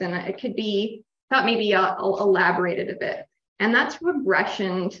text, and it could be, thought maybe I'll elaborate it a bit, and that's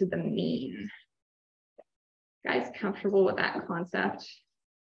regression to the mean. Guys comfortable with that concept?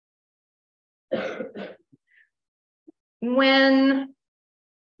 When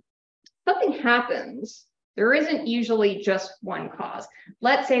something happens, there isn't usually just one cause.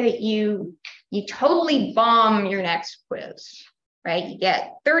 Let's say that you totally bomb your next quiz, right? You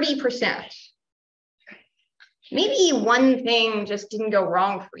get 30%. Maybe one thing just didn't go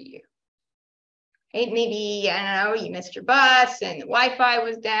wrong for you. Right? Maybe, I don't know, you missed your bus and the Wi-Fi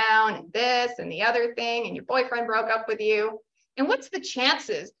was down and this and the other thing, and your boyfriend broke up with you. And what's the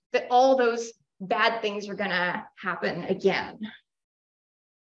chances that all those bad things are gonna happen again?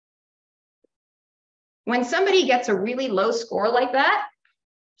 When somebody gets a really low score like that,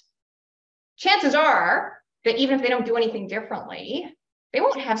 chances are that even if they don't do anything differently, they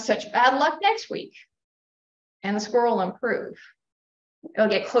won't have such bad luck next week. And the score will improve. It'll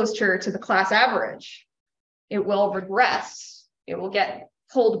get closer to the class average. It will regress. It will get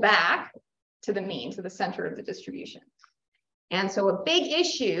pulled back to the mean, to the center of the distribution. And so a big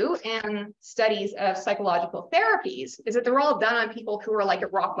issue in studies of psychological therapies is that they're all done on people who are like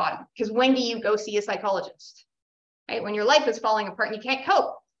at rock bottom. Because when do you go see a psychologist? Right? When your life is falling apart and you can't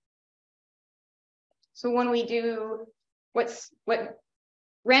cope. So when we do what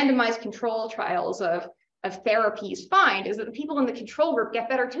randomized control trials of therapies find is that the people in the control group get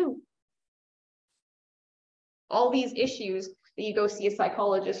better too. All these issues that you go see a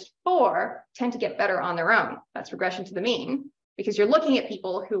psychologist for tend to get better on their own. That's regression to the mean, because you're looking at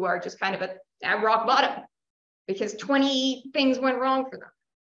people who are just kind of at rock bottom because 20 things went wrong for them.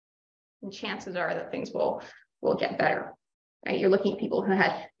 And chances are that things will get better, right? You're looking at people who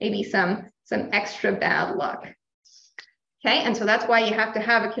had maybe some extra bad luck. Okay, and so that's why you have to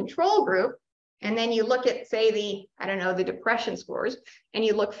have a control group And then you look at, say, the, I don't know, the depression scores, and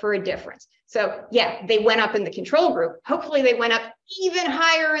you look for a difference. So yeah, they went up in the control group. Hopefully they went up even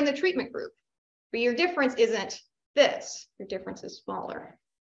higher in the treatment group. But your difference isn't this. Your difference is smaller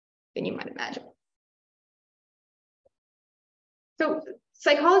than you might imagine. So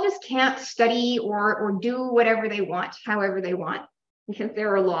psychologists can't study or do whatever they want, however they want, because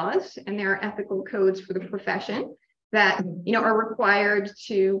there are laws and there are ethical codes for the profession that, you know, are required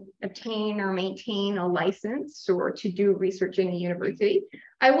to obtain or maintain a license or to do research in a university.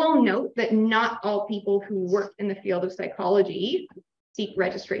 I will note that not all people who work in the field of psychology seek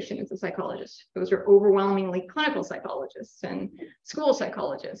registration as a psychologist. Those are overwhelmingly clinical psychologists and school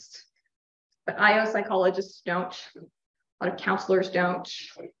psychologists. But IO psychologists don't, a lot of counselors don't,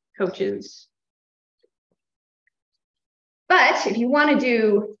 coaches. But if you want to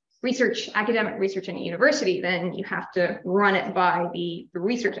do research, academic research in a university, then you have to run it by the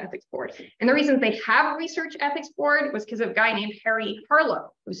research ethics board. And the reason they have a research ethics board was because of a guy named Harry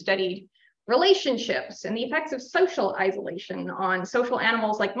Harlow, who studied relationships and the effects of social isolation on social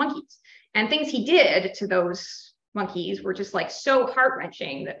animals like monkeys. And things he did to those monkeys were just like so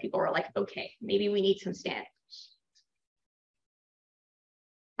heart-wrenching that people were like, okay, maybe we need some standards.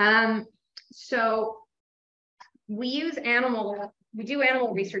 So we use we do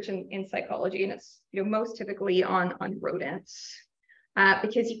animal research in psychology, and it's, you know, most typically on rodents,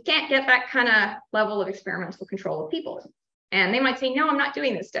 because you can't get that kind of level of experimental control of people. And they might say, no, I'm not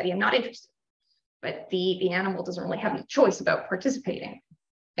doing this study, I'm not interested. But the animal doesn't really have any choice about participating.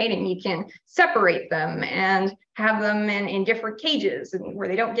 Right? And you can separate them and have them in different cages and where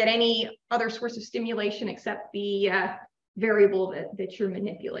they don't get any other source of stimulation except the variable that you're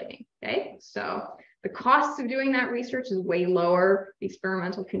manipulating. Okay, so the costs of doing that research is way lower. The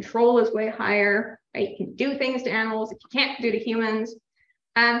experimental control is way higher. Right? You can do things to animals that you can't do to humans.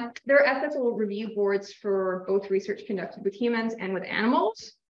 There are ethical review boards for both research conducted with humans and with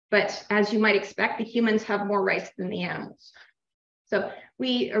animals. But as you might expect, the humans have more rights than the animals. So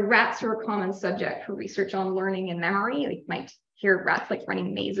rats are a common subject for research on learning and memory. You might hear rats like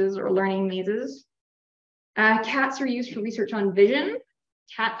running mazes or learning mazes. Cats are used for research on vision.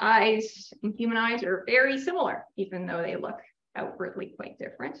 Cat eyes and human eyes are very similar, even though they look outwardly quite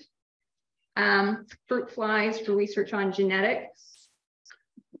different. Fruit flies for research on genetics.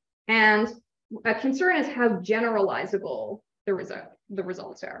 And a concern is how generalizable the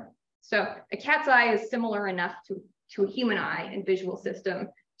results are. So a cat's eye is similar enough to a human eye and visual system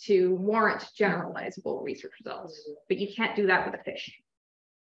to warrant generalizable research results, but you can't do that with a fish.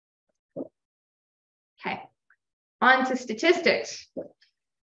 Okay, on to statistics.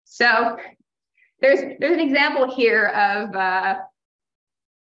 So there's an example here of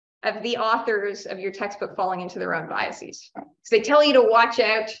the authors of your textbook falling into their own biases. So they tell you to watch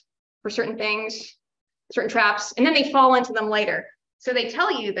out for certain things, certain traps, and then they fall into them later. So they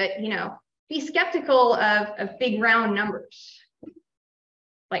tell you that, you know, be skeptical of big round numbers.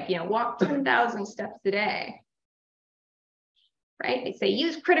 Like, you know, walk 10,000 steps a day, right? They say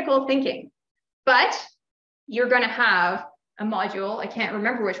use critical thinking, but you're going to have a module, I can't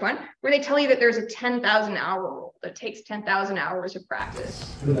remember which one, where they tell you that there's a 10,000 hour rule that takes 10,000 hours of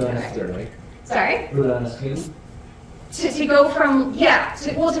practice. Sorry? To go from,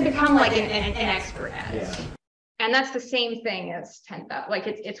 to become like an expert at it. Yeah. And that's the same thing as 10,000, like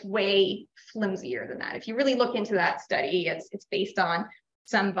it's way flimsier than that. If you really look into that study, it's based on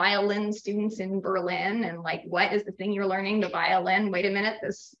some violin students in Berlin, and like, what is the thing you're learning? The violin, wait a minute,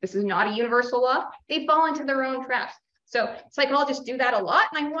 this is not a universal law. They fall into their own traps. So psychologists do that a lot,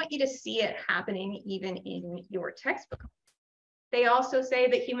 and I want you to see it happening even in your textbook. They also say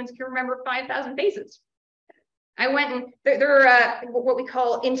that humans can remember 5,000 faces. I went and there are what we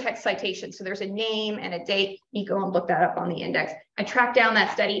call in-text citations. So there's a name and a date. You go and look that up on the index. I tracked down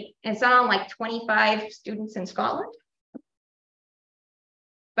that study, and it's on like 25 students in Scotland.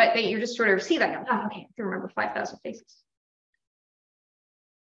 But you just sort of see that, oh, okay, I can remember 5,000 faces.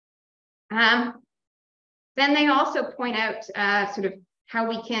 Then they also point out sort of how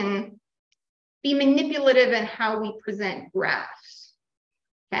we can be manipulative in how we present graphs,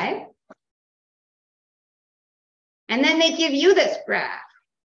 okay? And then they give you this graph.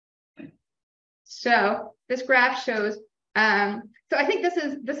 So this graph shows, so I think this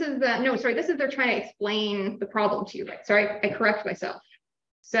is they're trying to explain the problem to you, right? Sorry, I correct myself.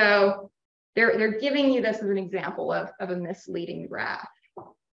 So they're giving you this as an example of a misleading graph.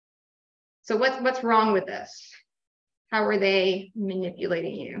 So what's wrong with this? How are they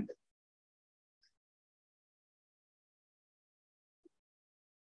manipulating you?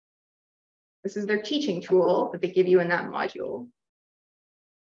 This is their teaching tool that they give you in that module.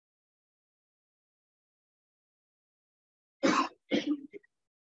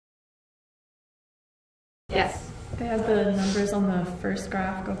 Yes. They had the numbers on the first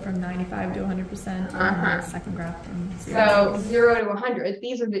graph go from 95 to 100%, and the second graph from 0. So 0 to 100,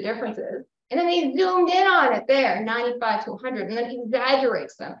 these are the differences. And then they zoomed in on it there, 95 to 100, and then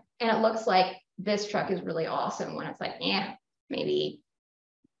exaggerates them. And it looks like this truck is really awesome when it's like, yeah, maybe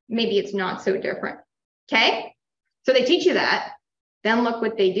it's not so different. Okay? So they teach you that. Then look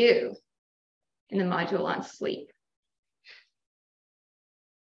what they do in the module on sleep.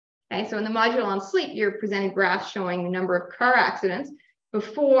 Okay, so in the module on sleep, you're presented graphs showing the number of car accidents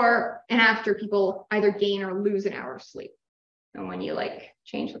before and after people either gain or lose an hour of sleep. And when you like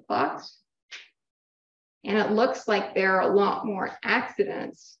change the clocks, and it looks like there are a lot more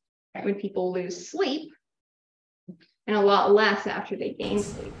accidents when people lose sleep and a lot less after they gain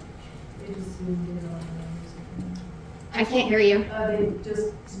sleep. They just zoomed in on the numbers. I can't hear you. They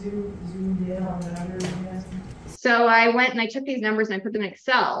just zoomed in on the numbers. Yes. So I went and I took these numbers and I put them in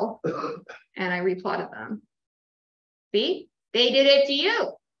Excel and I replotted them. See, they did it to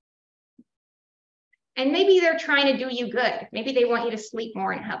you. And maybe they're trying to do you good. Maybe they want you to sleep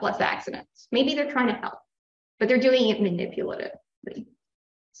more and have less accidents. Maybe they're trying to help, but they're doing it manipulatively.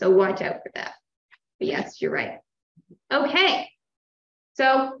 So watch out for that. But yes, you're right. Okay.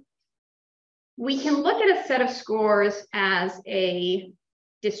 So we can look at a set of scores as a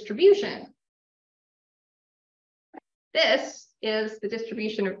distribution. This is the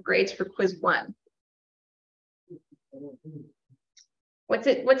distribution of grades for quiz 1. What's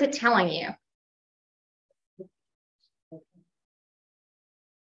it telling you?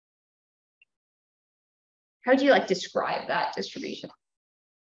 How would you like describe that distribution?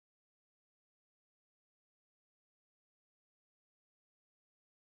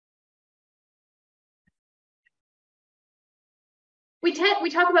 We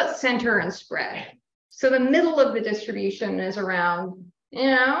talk about center and spread. So the middle of the distribution is around,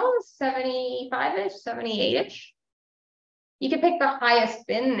 75-ish, 78-ish. You can pick the highest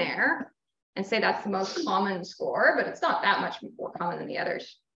bin there and say that's the most common score, but it's not that much more common than the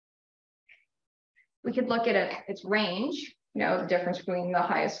others. We could look at its range, the difference between the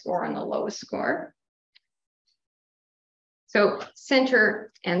highest score and the lowest score. So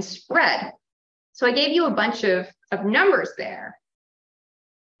center and spread. So I gave you a bunch of numbers there.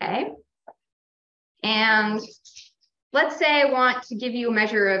 Okay. And let's say I want to give you a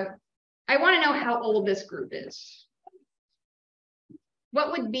measure of, I want to know how old this group is.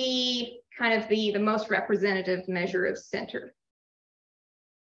 What would be kind of the most representative measure of center?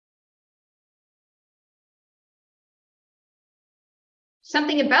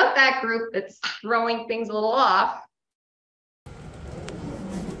 Something about that group that's throwing things a little off.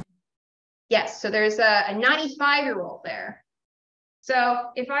 Yes, so there's a 95-year-old there. So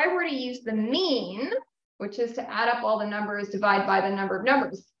if I were to use the mean, which is to add up all the numbers, divide by the number of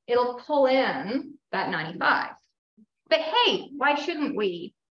numbers, it'll pull in that 95. But hey, why shouldn't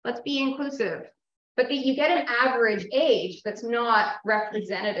we? Let's be inclusive. But you get an average age that's not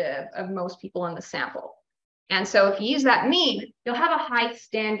representative of most people in the sample. And so if you use that mean, you'll have a high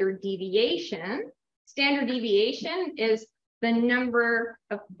standard deviation. Standard deviation is the number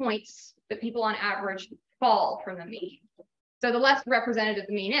of points that people on average fall from the mean. So the less representative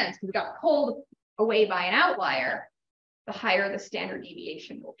the mean is, because it got pulled away by an outlier, the higher the standard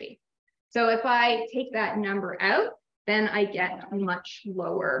deviation will be. So if I take that number out, then I get a much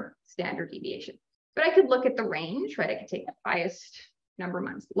lower standard deviation. But I could look at the range, right? I could take the highest number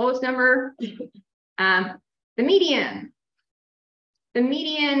minus the lowest number. The median. The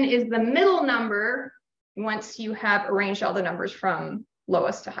median is the middle number once you have arranged all the numbers from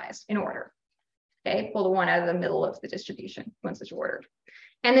lowest to highest in order. Okay, pull the one out of the middle of the distribution once it's ordered.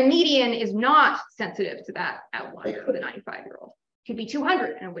 And the median is not sensitive to that outlier for the 95-year-old. It could be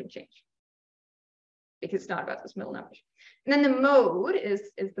 200 and it wouldn't change because it's not about those middle numbers. And then the mode is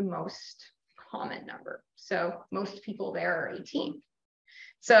the most common number. So most people there are 18.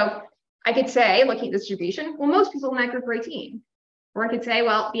 So I could say, looking at the distribution, well, most people in that group are 18. Or I could say,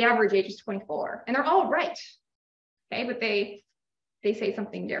 well, the average age is 24. And they're all right. Okay, but they say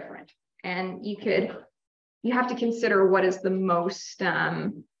something different. And you have to consider what is the most,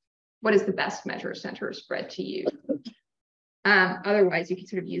 what is the best measure of center or spread to use. Otherwise, you can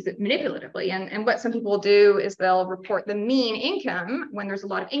sort of use it manipulatively. And what some people do is they'll report the mean income when there's a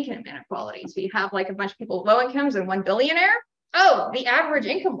lot of income inequality. So you have like a bunch of people with low incomes and one billionaire. Oh, the average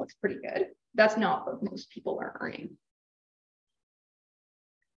income looks pretty good. That's not what most people are earning.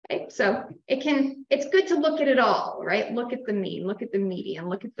 Okay, so it's good to look at it all, right? Look at the mean, look at the median,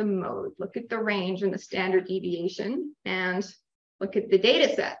 look at the mode, look at the range and the standard deviation, and look at the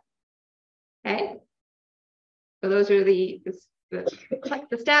data set. Okay. So those are the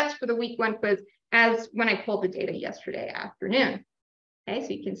the stats for the week 1 quiz as when I pulled the data yesterday afternoon. Okay, so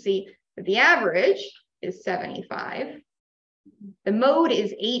you can see that the average is 75. The mode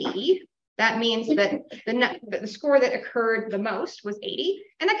is 80. That means that the score that occurred the most was 80.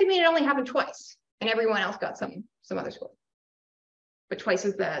 And that could mean it only happened twice and everyone else got some other score. But twice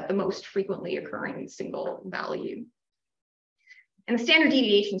is the most frequently occurring single value. And the standard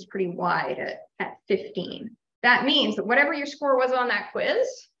deviation is pretty wide at 15. That means that whatever your score was on that quiz,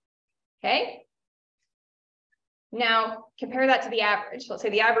 okay, now compare that to the average. Let's say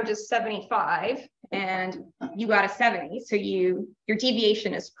the average is 75 and you got a 70, so your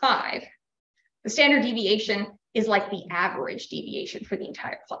deviation is 5. The standard deviation is like the average deviation for the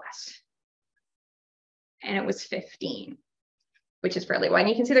entire class. And it was 15, which is fairly wide. And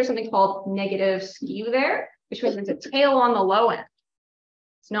you can see there's something called negative skew there, which means it's a tail on the low end.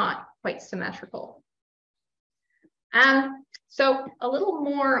 It's not quite symmetrical. So a little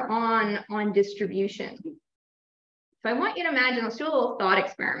more on distribution. So I want you to imagine, let's do a little thought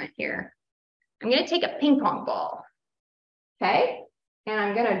experiment here. I'm going to take a ping pong ball, okay? And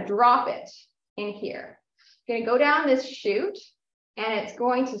I'm going to drop it in here. I'm going to go down this chute and it's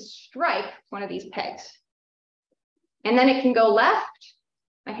going to strike one of these pegs. And then it can go left.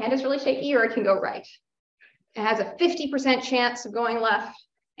 My hand is really shaky, or it can go right. It has a 50% chance of going left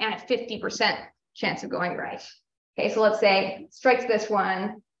and a 50% chance of going right. Okay, so let's say it strikes this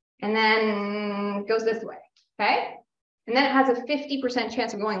one and then goes this way, okay? And then it has a 50%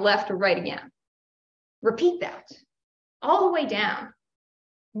 chance of going left or right again. Repeat that all the way down.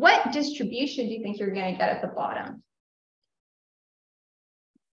 What distribution do you think you're going to get at the bottom?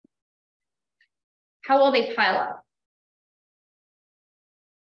 How will they pile up?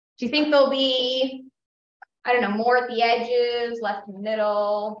 Do you think there'll be, I don't know, more at the edges, left in the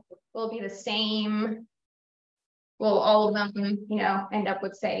middle? Will it be the same? Will all of them, you know, end up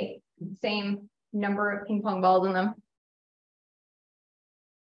with, say, the same number of ping pong balls in them?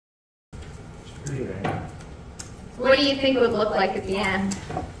 What do you think it would look like at the end?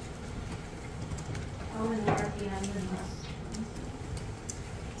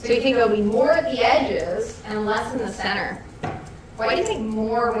 So you think there'll be more at the edges and less in the center? Why do you think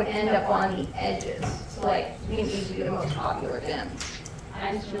more would end up on the edges? So like, these would be the most popular bins.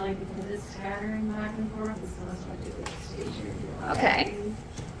 I just feel like because it's scattering back and forth, it's less likely to stationary. Okay.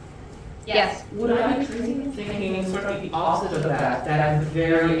 Yes. Would I be thinking sort of the opposite of that at the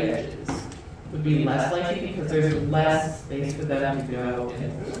very edges would be less likely because there's less space for them to go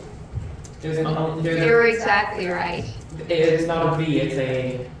in? You're exactly right. It's not a V, it's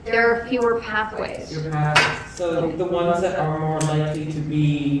a... There are fewer pathways. So the ones that are more likely to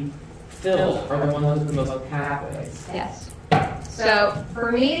be filled are the ones with the most pathways. Yes. So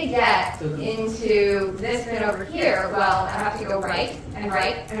for me to get into this bin over here, well, I have to go right and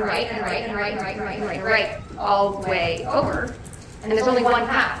right and right and right and right and right and right and right and right all the way over. And there's only one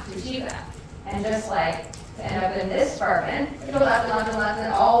path to achieve that. And just like to end up in this far bin, go left and left and left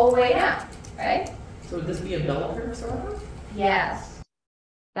and all the way down, right? So would this be a bell curve sort of? Yes,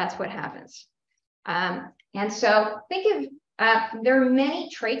 that's what happens. And so think of, there are many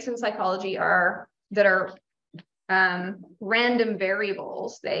traits in psychology that are random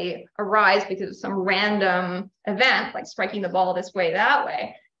variables. They arise because of some random event, like striking the ball this way, that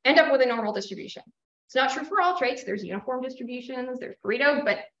way, end up with a normal distribution. It's not true for all traits. There's uniform distributions, there's Pareto,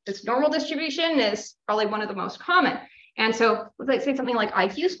 but this normal distribution is probably one of the most common. And so let's say something like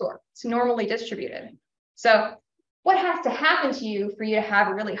IQ score, it's normally distributed. So what has to happen to you for you to have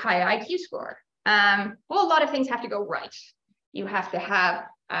a really high IQ score? Well, a lot of things have to go right. You have to have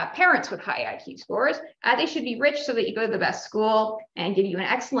parents with high IQ scores. They should be rich so that you go to the best school and give you an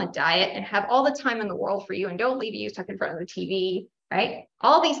excellent diet and have all the time in the world for you and don't leave you stuck in front of the TV, right?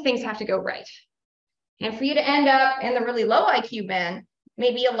 All these things have to go right. And for you to end up in the really low IQ bin,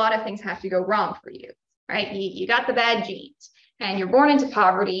 maybe a lot of things have to go wrong for you, right? You got the bad genes and you're born into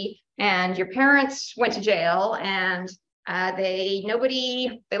poverty and your parents went to jail and they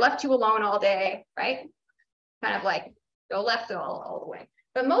left you alone all day, right? Kind of like go left all the way.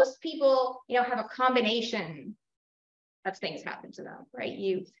 But most people, have a combination of things happen to them, right?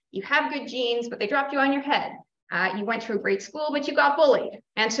 You have good genes, but they dropped you on your head. You went to a great school, but you got bullied.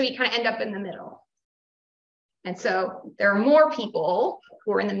 And so you kind of end up in the middle. And so there are more people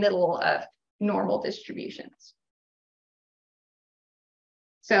who are in the middle of normal distributions.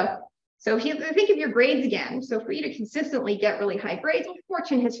 So if you think of your grades again, so for you to consistently get really high grades, well,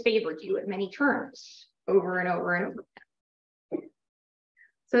 fortune has favored you at many turns over and over and over again.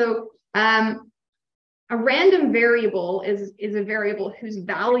 So a random variable is a variable whose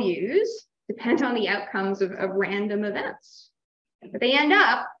values depend on the outcomes of random events. But they end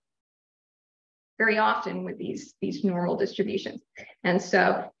up very often with these normal distributions. And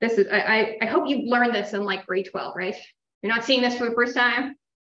so this is, I hope you've learned this in like grade 12, right? You're not seeing this for the first time?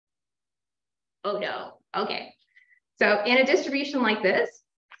 Oh no, okay. So in a distribution like this,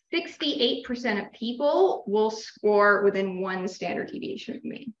 68% of people will score within 1 standard deviation of the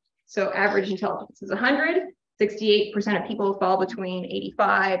mean. So average intelligence is 100, 68% of people fall between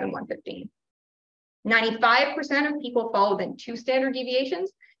 85 and 115. 95% of people fall within 2 standard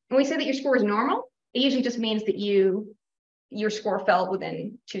deviations. When we say that your score is normal, it usually just means that your score fell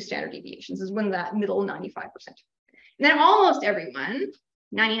within 2 standard deviations, is when that middle 95%. And then almost everyone,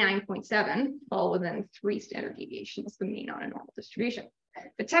 99.7, fall within 3 standard deviations, the mean on a normal distribution.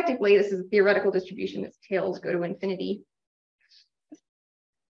 But technically, this is a theoretical distribution that's tails go to infinity.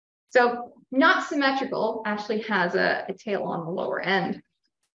 So not symmetrical actually has a tail on the lower end.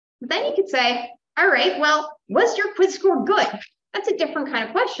 But then you could say, all right, well, was your quiz score good? That's a different kind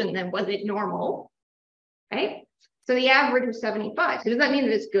of question than was it normal, right? So the average was 75. So does that mean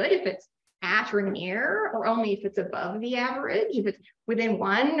that it's good if it's at or near, or only if it's above the average, if it's within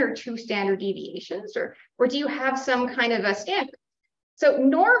 1 or 2 standard deviations, or do you have some kind of a standard? So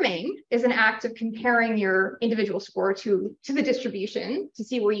norming is an act of comparing your individual score to the distribution to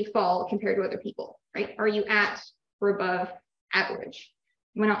see where you fall compared to other people, right? Are you at or above average?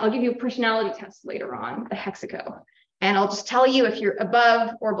 I'll give you a personality test later on, the Hexaco, and I'll just tell you if you're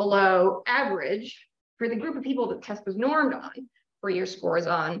above or below average for the group of people that the test was normed on, for your scores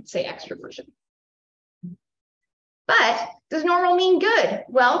on, say, extroversion. But does normal mean good?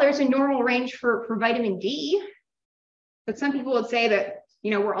 Well, there's a normal range for vitamin D. But some people would say that,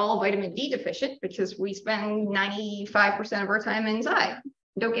 we're all vitamin D deficient because we spend 95% of our time inside,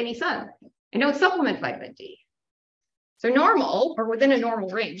 don't get any sun, and don't supplement vitamin D. So normal, or within a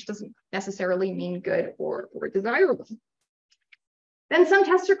normal range, doesn't necessarily mean good or desirable. Then some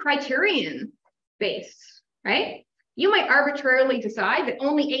tests are criterion based, right? You might arbitrarily decide that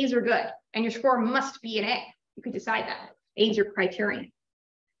only A's are good and your score must be an A. You could decide that. A's are criterion.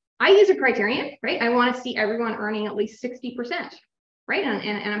 I use a criterion, right? I want to see everyone earning at least 60%, right?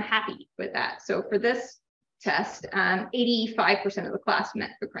 And I'm happy with that. So for this test, 85% of the class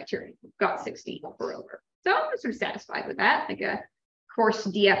met the criterion, got 60 or over. So I'm sort of satisfied with that. Like a course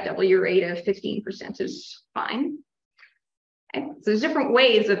DFW rate of 15% is fine. Okay. So there's different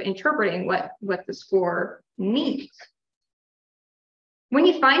ways of interpreting what the score means. When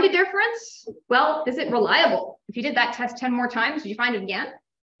you find a difference, well, is it reliable? If you did that test 10 more times, would you find it again?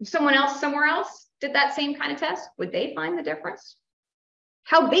 If someone else somewhere else did that same kind of test, would they find the difference?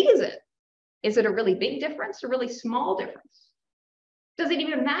 How big is it? Is it a really big difference or really small difference? Does it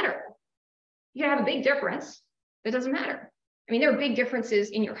even matter? You have a big difference, it doesn't matter. I mean, there are big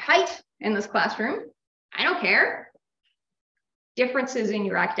differences in your height in this classroom. I don't care. Differences in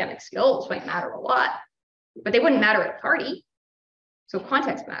your academic skills might matter a lot, but they wouldn't matter at a party. So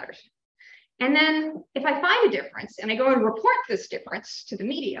context matters. And then if I find a difference and I go and report this difference to the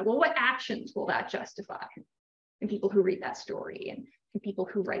media, well, what actions will that justify in people who read that story and people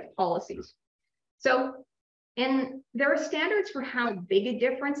who write policies? So, and there are standards for how big a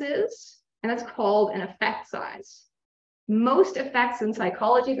difference is, and that's called an effect size. Most effects in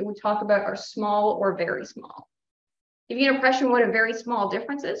psychology that we talk about are small or very small. Give you an impression what a very small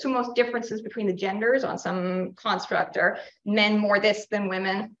difference is. So most differences between the genders on some construct are men more this than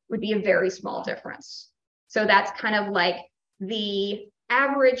women would be a very small difference. So that's kind of like the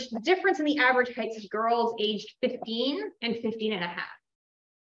average, the difference in the average heights of girls aged 15 and 15 and a half.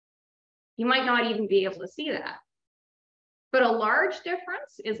 You might not even be able to see that. But a large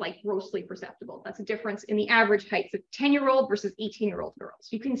difference is like grossly perceptible. That's a difference in the average heights of 10-year-old versus 18-year-old girls.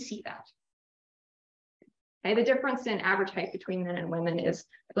 You can see that. Okay, the difference in average height between men and women is,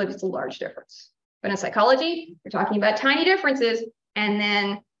 I believe it's a large difference. But in psychology, we're talking about tiny differences and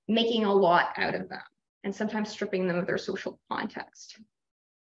then making a lot out of them and sometimes stripping them of their social context.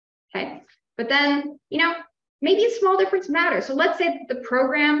 Okay, but then, maybe a small difference matters. So let's say that the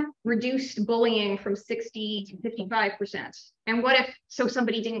program reduced bullying from 60 to 55%. And what if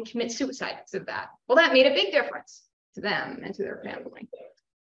somebody didn't commit suicide because of that? Well, that made a big difference to them and to their family.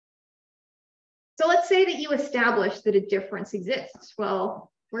 So let's say that you establish that a difference exists.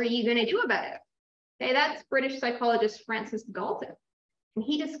 Well, what are you going to do about it? Okay, that's British psychologist Francis Galton. And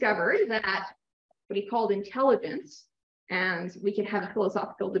he discovered that what he called intelligence, and we could have a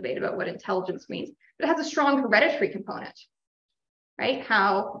philosophical debate about what intelligence means, but it has a strong hereditary component, right?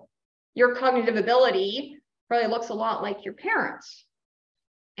 How your cognitive ability probably looks a lot like your parents.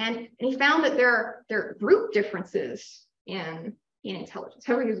 And he found that there are group differences in intelligence.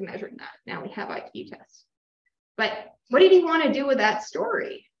 However, he was measuring that. Now we have IQ tests. But what did he want to do with that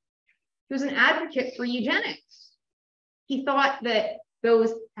story? He was an advocate for eugenics. He thought that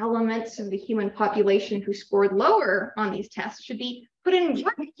those elements of the human population who scored lower on these tests should be put in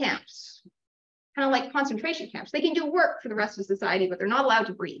work camps, kind of like concentration camps. They can do work for the rest of society, but they're not allowed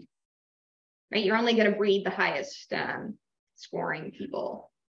to breed. Right? You're only going to breed the highest scoring people.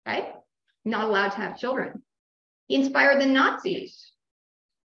 Right? Not allowed to have children. He inspired the Nazis.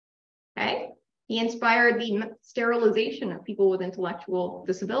 Okay? He inspired the sterilization of people with intellectual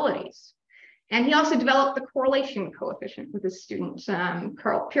disabilities. And he also developed the correlation coefficient with his student,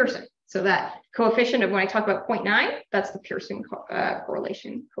 Carl Pearson. So that coefficient of when I talk about 0.9, that's the Pearson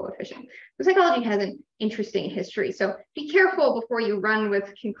correlation coefficient. So psychology has an interesting history. So be careful before you run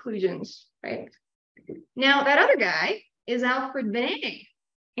with conclusions, right? Now, that other guy is Alfred Binet.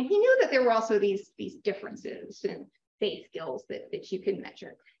 And he knew that there were also these differences in faith skills that you could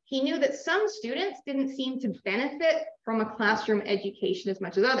measure. He knew that some students didn't seem to benefit from a classroom education as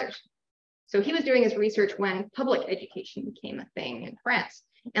much as others. So he was doing his research when public education became a thing in France.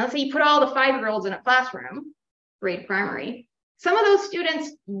 And let's say you put all the 5-year-olds in a classroom, grade primary, some of those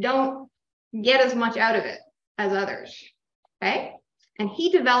students don't get as much out of it as others, okay? And he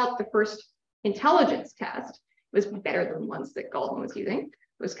developed the first intelligence test. It was better than the ones that Galton was using.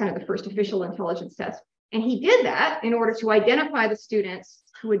 It was kind of the first official intelligence test. And he did that in order to identify the students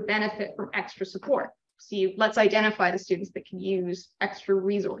who would benefit from extra support. So let's identify the students that can use extra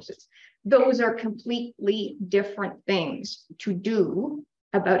resources. Those are completely different things to do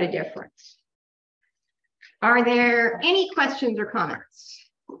about a difference. Are there any questions or comments?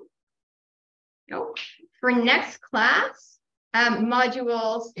 No. For next class,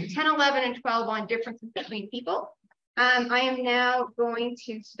 modules 10, 11, and 12 on differences between people, I am now going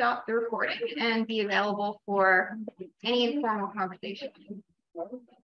to stop the recording and be available for any informal conversation.